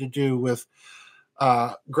anything to do with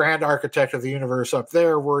grand architect of the universe up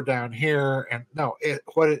there, we're down here. And no,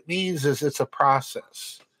 what it means is it's a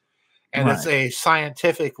process. And It's a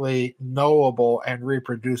scientifically knowable and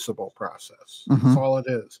reproducible process. Mm-hmm. That's all it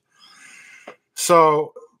is.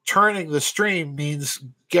 So turning the stream means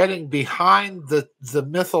getting behind the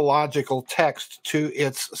mythological text to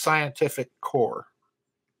its scientific core.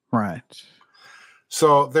 Right.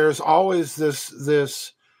 So there's always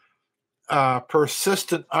this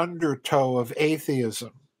persistent undertow of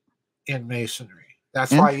atheism in Masonry.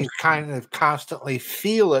 That's why you kind of constantly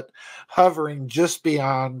feel it hovering just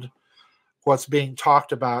beyond what's being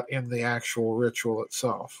talked about in the actual ritual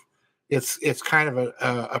itself. It's kind of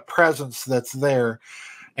a presence that's there,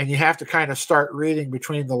 and you have to kind of start reading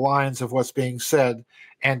between the lines of what's being said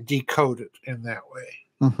and decode it in that way.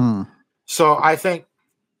 Mm-hmm. So I think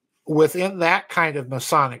within that kind of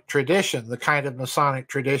Masonic tradition, the kind of Masonic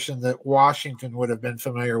tradition that Washington would have been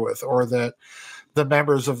familiar with, or that the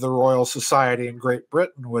members of the Royal Society in Great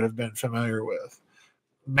Britain would have been familiar with,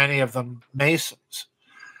 many of them Masons,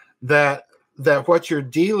 that what you're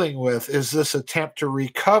dealing with is this attempt to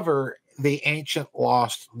recover the ancient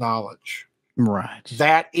lost knowledge. Right.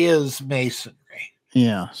 That is Masonry.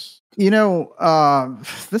 Yes.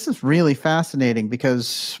 This is really fascinating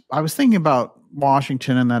because I was thinking about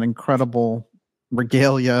Washington and that incredible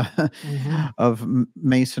regalia mm-hmm. of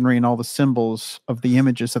Masonry and all the symbols of the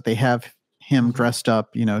images that they have him mm-hmm. dressed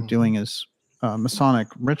up, mm-hmm. doing his Masonic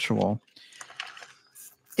ritual.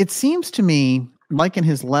 It seems to me, like in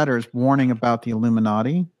his letters warning about the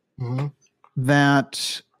Illuminati, mm-hmm.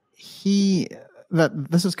 that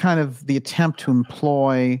this is kind of the attempt to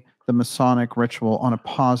employ the Masonic ritual on a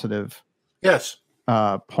positive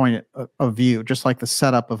point of view, just like the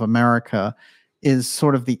setup of America is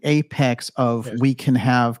sort of the apex of we can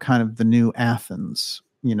have kind of the new Athens,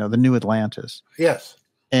 the new Atlantis. Yes.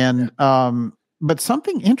 And but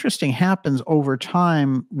something interesting happens over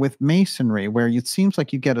time with Masonry, where it seems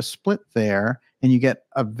like you get a split there, and you get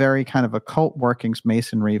a very kind of occult workings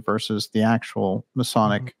Masonry versus the actual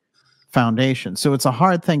Masonic mm-hmm. foundation. So it's a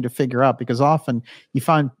hard thing to figure out because often you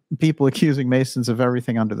find people accusing Masons of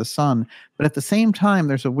everything under the sun, but at the same time,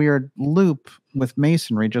 there's a weird loop with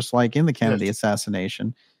Masonry, just like in the Kennedy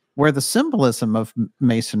assassination, where the symbolism of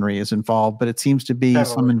Masonry is involved, but it seems to be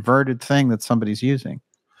some inverted thing that somebody's using.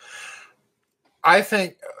 I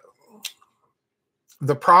think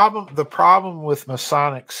the problem with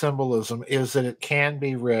Masonic symbolism is that it can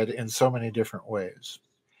be read in so many different ways.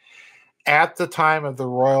 At the time of the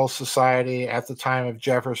Royal Society, at the time of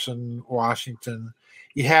Jefferson, Washington,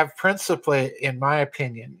 you have principally, in my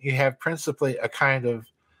opinion, a kind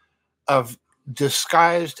of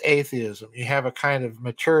disguised atheism. You have a kind of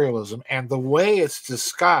materialism, and the way it's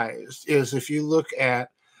disguised is if you look at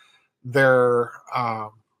their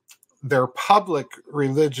public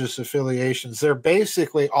religious affiliations, they're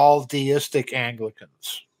basically all deistic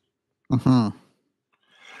Anglicans. Mm-hmm.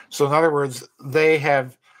 So in other words, they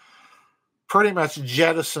have pretty much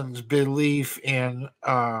jettisoned belief in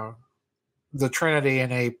the Trinity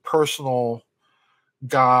and a personal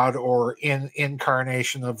God or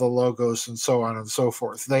incarnation of the Logos and so on and so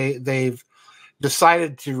forth. They've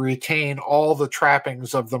decided to retain all the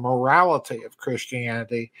trappings of the morality of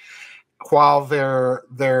Christianity, while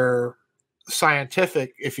their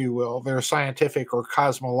scientific, if you will, their scientific or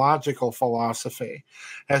cosmological philosophy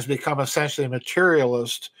has become essentially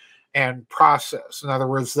materialist and process. In other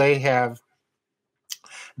words, they have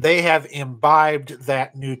imbibed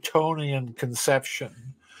that Newtonian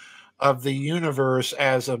conception of the universe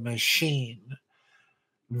as a machine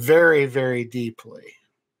very, very deeply.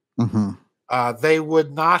 Mm-hmm. They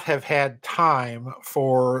would not have had time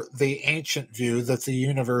for the ancient view that the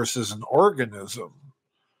universe is an organism,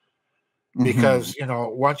 because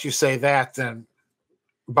once you say that, then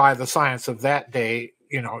by the science of that day,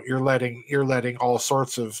 you're letting all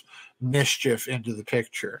sorts of mischief into the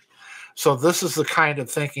picture. So this is the kind of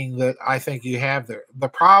thinking that I think you have there. The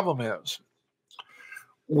problem is,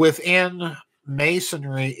 within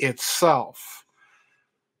Masonry itself,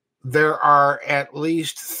 there are at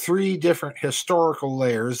least 3 different historical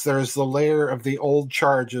layers. There's the layer of the old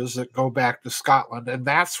charges that go back to Scotland, and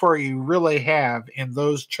that's where you really have, in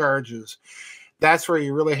those charges, that's where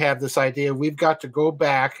you really have this idea we've got to go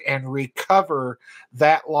back and recover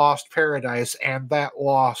that lost paradise and that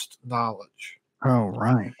lost knowledge. Oh,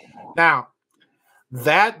 right. Now,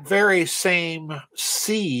 that very same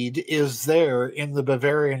seed is there in the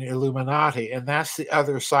Bavarian Illuminati, and that's the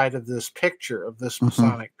other side of this picture, of this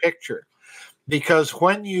Masonic picture. Because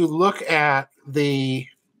when you look at the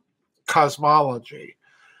cosmology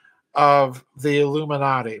of the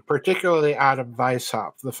Illuminati, particularly Adam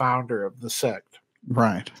Weishaupt, the founder of the sect,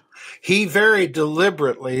 right, he very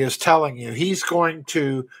deliberately is telling you he's going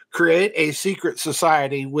to create a secret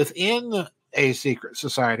society within a secret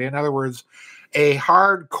society. In other words, a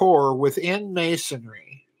hardcore within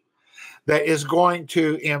Masonry that is going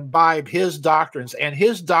to imbibe his doctrines, and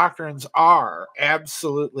his doctrines are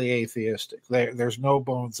absolutely atheistic. There's no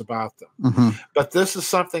bones about them. But this is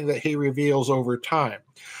something that he reveals over time.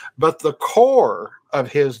 But the core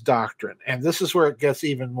of his doctrine, and this is where it gets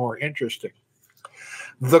even more interesting,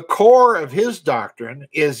 the core of his doctrine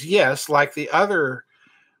is, yes, like the other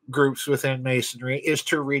groups within Masonry, is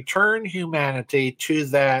to return humanity to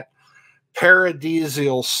that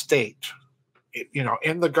paradisial state,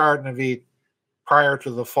 in the Garden of Eden prior to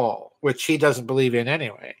the fall, which he doesn't believe in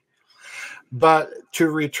anyway. But to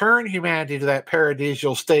return humanity to that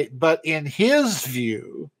paradisial state. But in his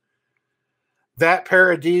view, that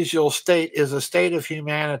paradisial state is a state of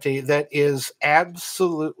humanity that is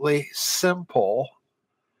absolutely simple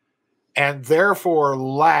and therefore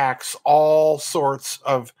lacks all sorts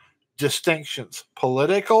of distinctions: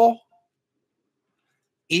 political,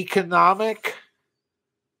 economic,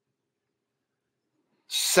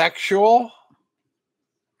 sexual.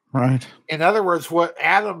 Right. In other words, what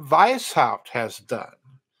Adam Weishaupt has done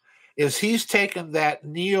is he's taken that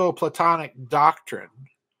Neoplatonic doctrine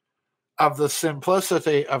of the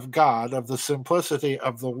simplicity of God, of the simplicity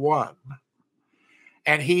of the one,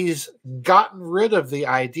 and he's gotten rid of the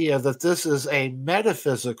idea that this is a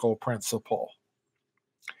metaphysical principle.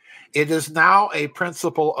 It is now a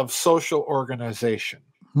principle of social organization.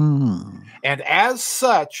 And as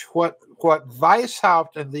such, what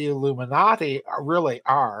Weishaupt and the Illuminati really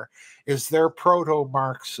are is they're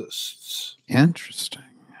proto-Marxists. Interesting.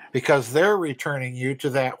 Because they're returning you to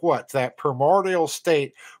that primordial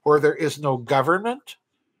state where there is no government,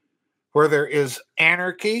 where there is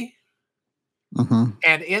anarchy.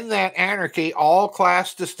 And in that anarchy, all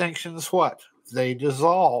class distinctions, they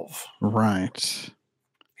dissolve. Right.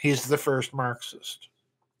 He's the first Marxist.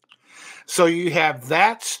 So you have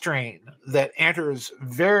that strain that enters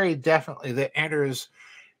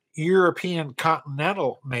European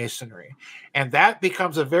continental Masonry. And that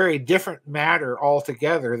becomes a very different matter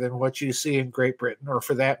altogether than what you see in Great Britain, or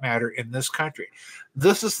for that matter, in this country.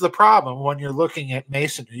 This is the problem when you're looking at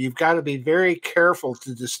Masonry. You've got to be very careful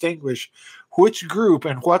to distinguish which group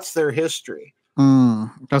and what's their history.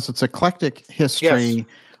 Because it's eclectic history. Yes.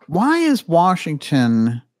 Why is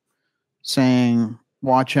Washington saying,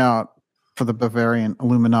 watch out for the Bavarian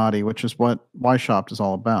Illuminati, which is what Weishaupt is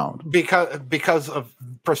all about? Because of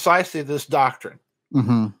precisely this doctrine.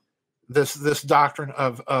 this doctrine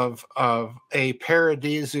of a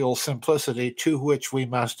paradisial simplicity to which we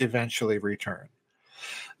must eventually return.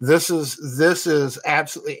 This is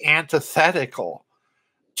absolutely antithetical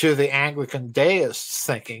to the Anglican deists'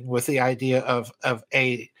 thinking, with the idea of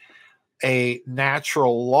a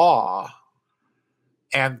natural law.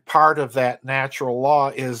 And part of that natural law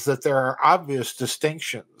is that there are obvious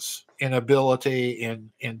distinctions in ability,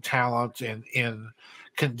 in talent, in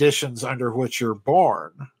conditions under which you're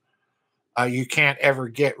born. You can't ever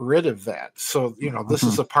get rid of that. So, this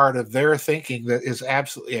is a part of their thinking that is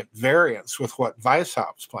absolutely at variance with what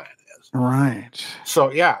Weishaupt's plan is. Right.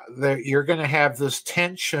 So, yeah, you're going to have this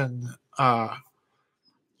tension. You're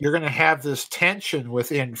going to have this tension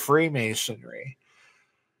within Freemasonry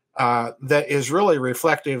that is really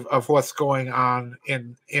reflective of what's going on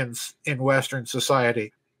in Western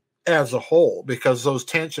society as a whole, because those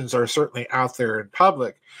tensions are certainly out there in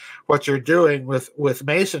public. What you're doing with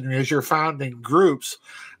Masonry is you're founding groups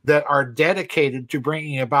that are dedicated to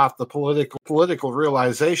bringing about the political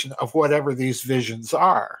realization of whatever these visions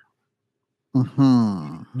are.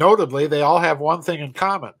 Mm-hmm. Notably, they all have one thing in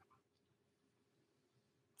common.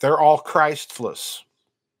 They're all Christless.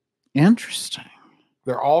 Interesting.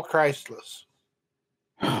 They're all Christless.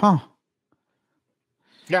 Huh.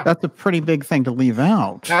 Yeah, that's a pretty big thing to leave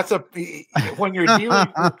out. That's when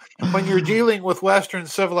you're dealing with Western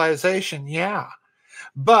civilization. Yeah,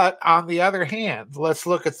 but on the other hand, let's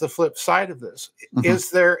look at the flip side of this. Mm-hmm.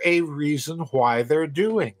 Is there a reason why they're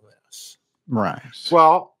doing this? Right.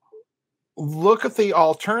 Well, look at the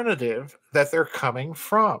alternative that they're coming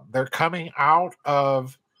from. They're coming out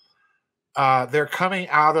of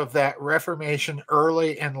that Reformation,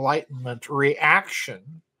 early Enlightenment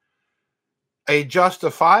reaction, a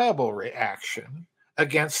justifiable reaction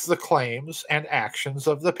against the claims and actions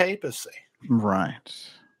of the papacy. Right.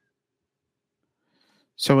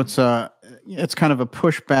 So it's kind of a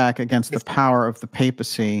pushback against the power of the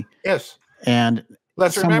papacy. Yes. And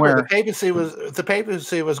let's remember the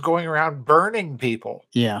papacy was going around burning people.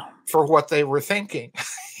 Yeah. For what they were thinking.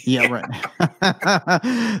 Yeah,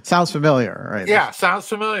 right. Sounds familiar, right? Yeah, sounds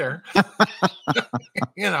familiar.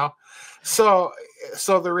 So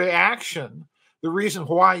the reaction, the reason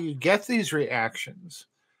why you get these reactions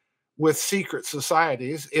with secret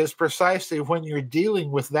societies is precisely when you're dealing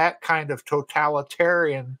with that kind of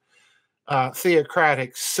totalitarian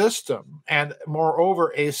theocratic system, and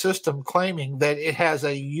moreover, a system claiming that it has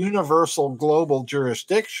a universal global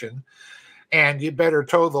jurisdiction, and you better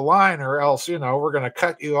toe the line or else, we're going to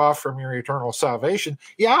cut you off from your eternal salvation.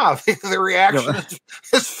 Yeah, the reaction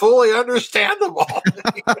is fully understandable.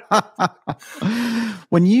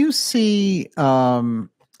 When you see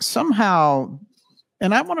somehow,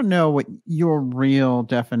 and I want to know what your real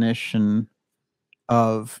definition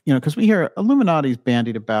of, because we hear Illuminati's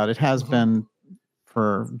bandied about. It has been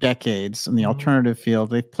for decades in the alternative field.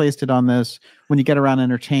 They've placed it on this. When you get around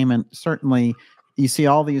entertainment, certainly you see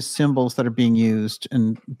all these symbols that are being used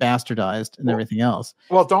and bastardized and everything else.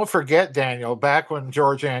 Well, don't forget, Daniel, back when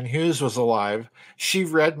George Ann Hughes was alive, she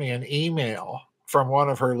read me an email from one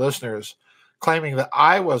of her listeners claiming that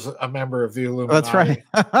I was a member of the Illuminati. That's right.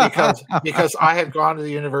 because I had gone to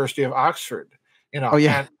the University of Oxford, Oh,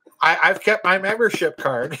 yeah. And I've kept my membership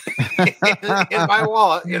card in my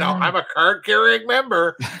wallet. I'm a card-carrying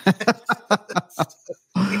member.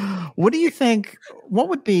 What do you think? What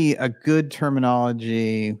would be a good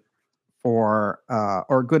terminology for,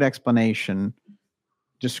 or a good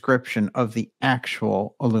description of the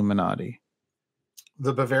actual Illuminati?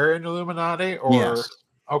 The Bavarian Illuminati, or yes.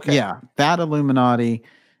 Okay, yeah, that Illuminati,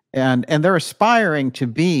 and they're aspiring to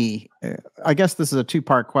be. I guess this is a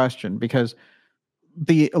two-part question, because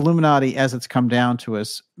the Illuminati, as it's come down to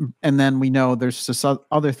us, and then we know there's this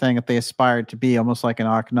other thing that they aspired to be, almost like an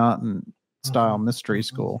Akhenaten style mystery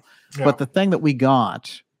school. Yeah. But the thing that we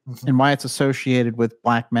got, and why it's associated with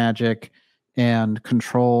black magic and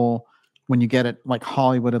control, when you get it like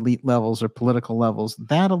Hollywood elite levels or political levels,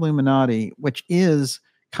 that Illuminati, which is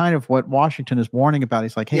kind of what Washington is warning about.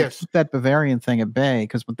 He's like, hey, keep that Bavarian thing at bay,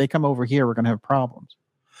 because when they come over here, we're going to have problems.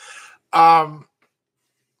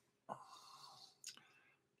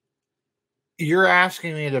 You're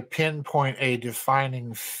asking me to pinpoint a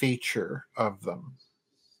defining feature of them.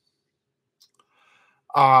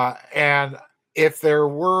 And if there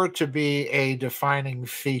were to be a defining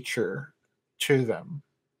feature to them,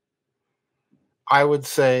 I would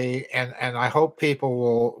say, and I hope people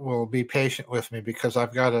will be patient with me, because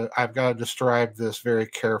I've got to describe this very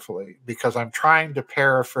carefully, because I'm trying to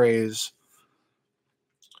paraphrase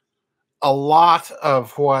a lot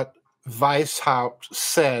of what Weishaupt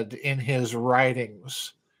said in his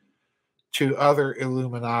writings to other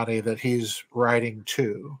Illuminati that he's writing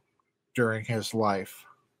to during his life.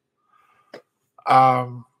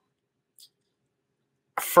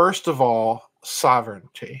 First of all,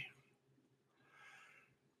 sovereignty.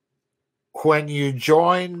 When you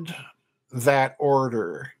joined that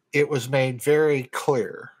order, it was made very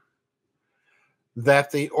clear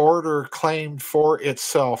that the order claimed for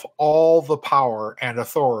itself all the power and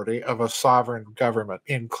authority of a sovereign government,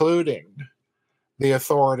 including the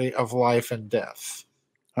authority of life and death.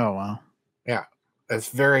 Oh, wow. Yeah, that's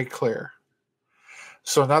very clear.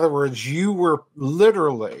 So in other words, you were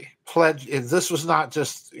literally pledged. This was not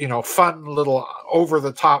just, fun little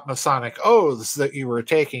over-the-top Masonic oaths that you were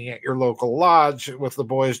taking at your local lodge with the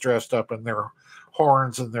boys dressed up in their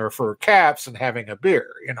horns and their fur caps and having a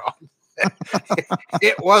beer,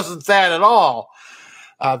 It wasn't that at all.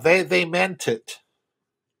 They meant it.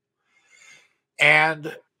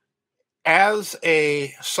 And as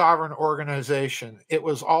a sovereign organization, it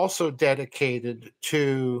was also dedicated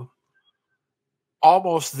to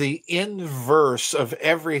almost the inverse of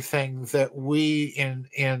everything that we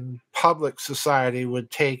in public society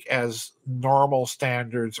would take as normal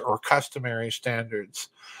standards or customary standards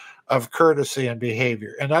of courtesy and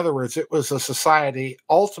behavior. In other words, it was a society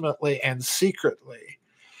ultimately and secretly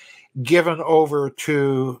given over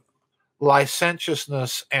to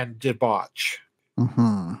licentiousness and debauch.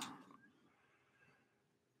 Mm-hmm.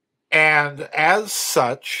 And as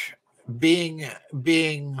such, being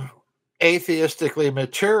atheistically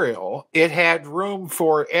material, it had room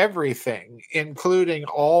for everything, including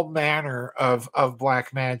all manner of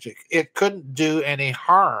black magic. It couldn't do any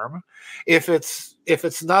harm. If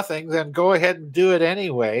it's nothing, then go ahead and do it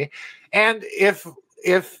anyway. And if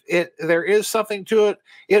there is something to it,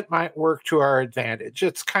 it might work to our advantage.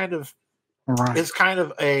 It's kind of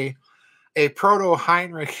a proto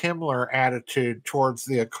Heinrich Himmler attitude towards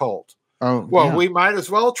the occult. Oh, well, yeah. We might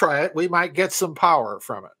as well try it. We might get some power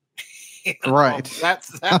from it. Right.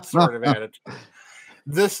 That's that sort of attitude.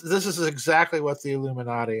 This is exactly what the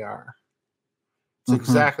Illuminati are. It's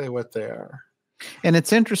exactly what they are. And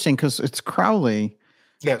it's interesting because it's Crowley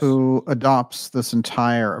who adopts this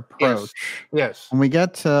entire approach. Yes. When we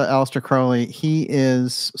get to Aleister Crowley, he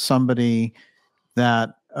is somebody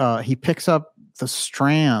that he picks up the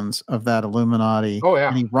strands of that Illuminati. Oh, yeah.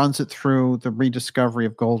 And he runs it through the rediscovery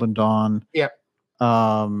of Golden Dawn. Yep.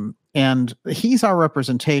 And he's our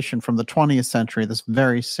representation from the 20th century, this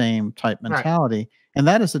very same type mentality. Right. And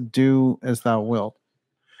that is a do as thou wilt.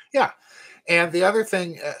 Yeah. And the other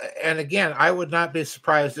thing, and again, I would not be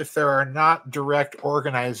surprised if there are not direct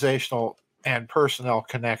organizational and personnel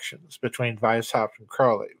connections between Weishaupt and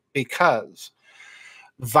Crowley, because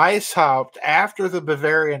Weishaupt, after the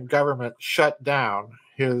Bavarian government shut down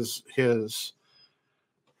his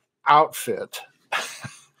outfit,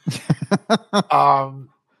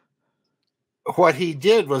 what he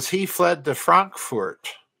did was he fled to Frankfurt,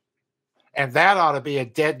 and that ought to be a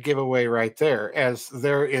dead giveaway right there, as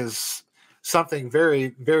there is something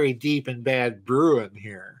very, very deep and bad brewing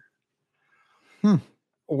here.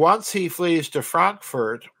 Once he flees to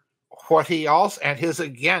Frankfurt, what he also, and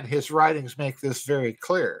his writings make this very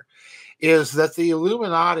clear, is that the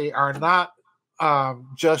Illuminati are not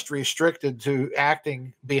just restricted to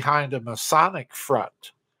acting behind a Masonic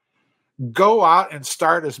front. Go out and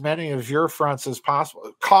start as many of your fronts as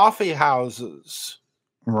possible. Coffee houses.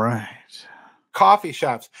 Right. Coffee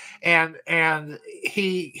shops. And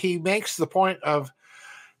he makes the point of,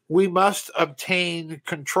 we must obtain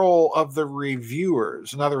control of the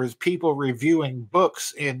reviewers. In other words, people reviewing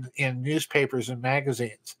books in newspapers and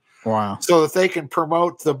magazines. Wow. So that they can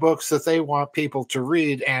promote the books that they want people to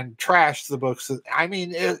read and trash the books.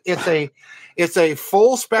 It's a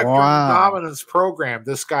full spectrum dominance program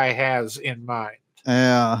this guy has in mind.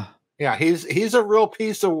 Yeah. Yeah, he's a real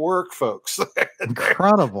piece of work, folks.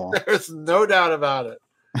 Incredible. There's no doubt about it.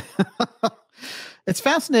 It's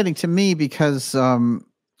fascinating to me because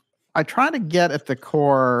I try to get at the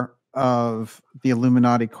core of the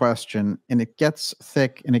Illuminati question, and it gets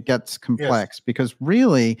thick and it gets complex, because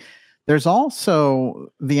really there's also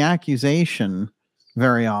the accusation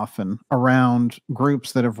very often around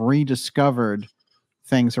groups that have rediscovered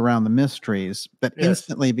things around the mysteries that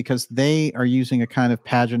instantly, because they are using a kind of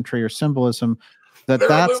pageantry or symbolism, that's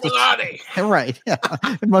Illuminati. Right. Yeah.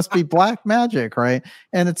 It must be black magic, right?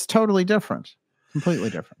 And it's totally different. Completely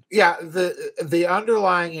different. Yeah, the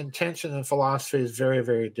underlying intention and philosophy is very,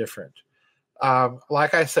 very different.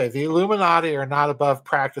 Like I say, the Illuminati are not above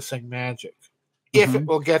practicing magic if it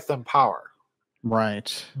will get them power.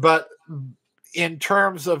 Right. But in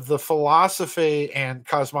terms of the philosophy and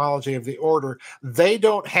cosmology of the order, they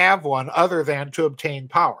don't have one other than to obtain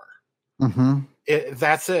power.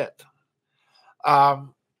 That's it.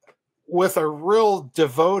 With a real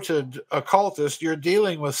devoted occultist, you're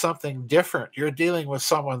dealing with something different. You're dealing with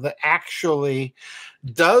someone that actually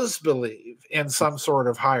does believe in some sort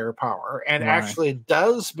of higher power and actually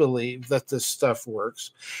does believe that this stuff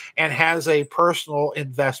works and has a personal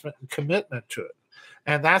investment and commitment to it.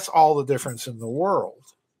 And that's all the difference in the world.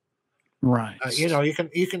 Right. You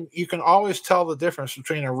can always tell the difference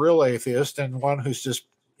between a real atheist and one who's just,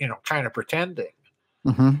 kind of pretending.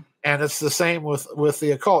 And it's the same with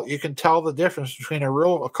the occult. You can tell the difference between a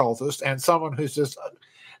real occultist and someone who's just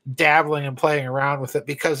dabbling and playing around with it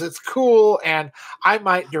because it's cool, and I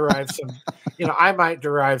might derive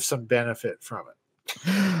some benefit from it.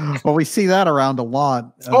 Well, we see that around a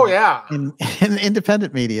lot. In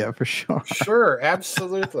independent media, for sure. Sure,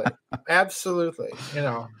 absolutely, absolutely.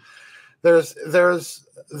 There's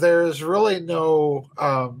really no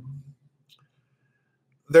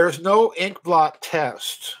there's no ink blot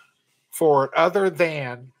test for it other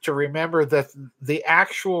than to remember that the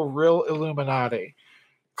actual real Illuminati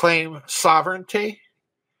claim sovereignty,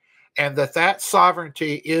 and that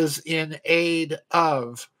sovereignty is in aid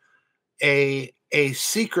of a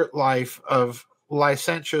secret life of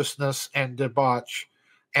licentiousness and debauch,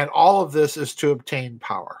 and all of this is to obtain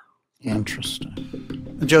power. Interesting.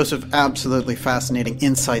 Joseph, absolutely fascinating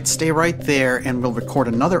insight. Stay right there and we'll record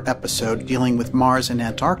another episode dealing with Mars and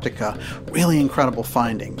Antarctica. Really incredible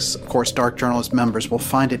findings. Of course, Dark Journalist members will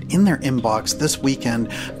find it in their inbox this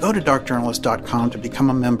weekend. Go to darkjournalist.com to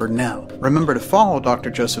become a member now. Remember to follow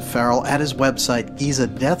Dr. Joseph Farrell at his website,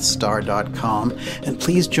 gizadeathstar.com, and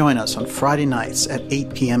please join us on Friday nights at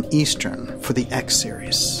 8 p.m. Eastern for the X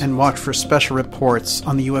series. And watch for special reports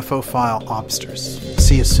on the UFO file Obsters.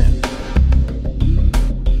 See you soon.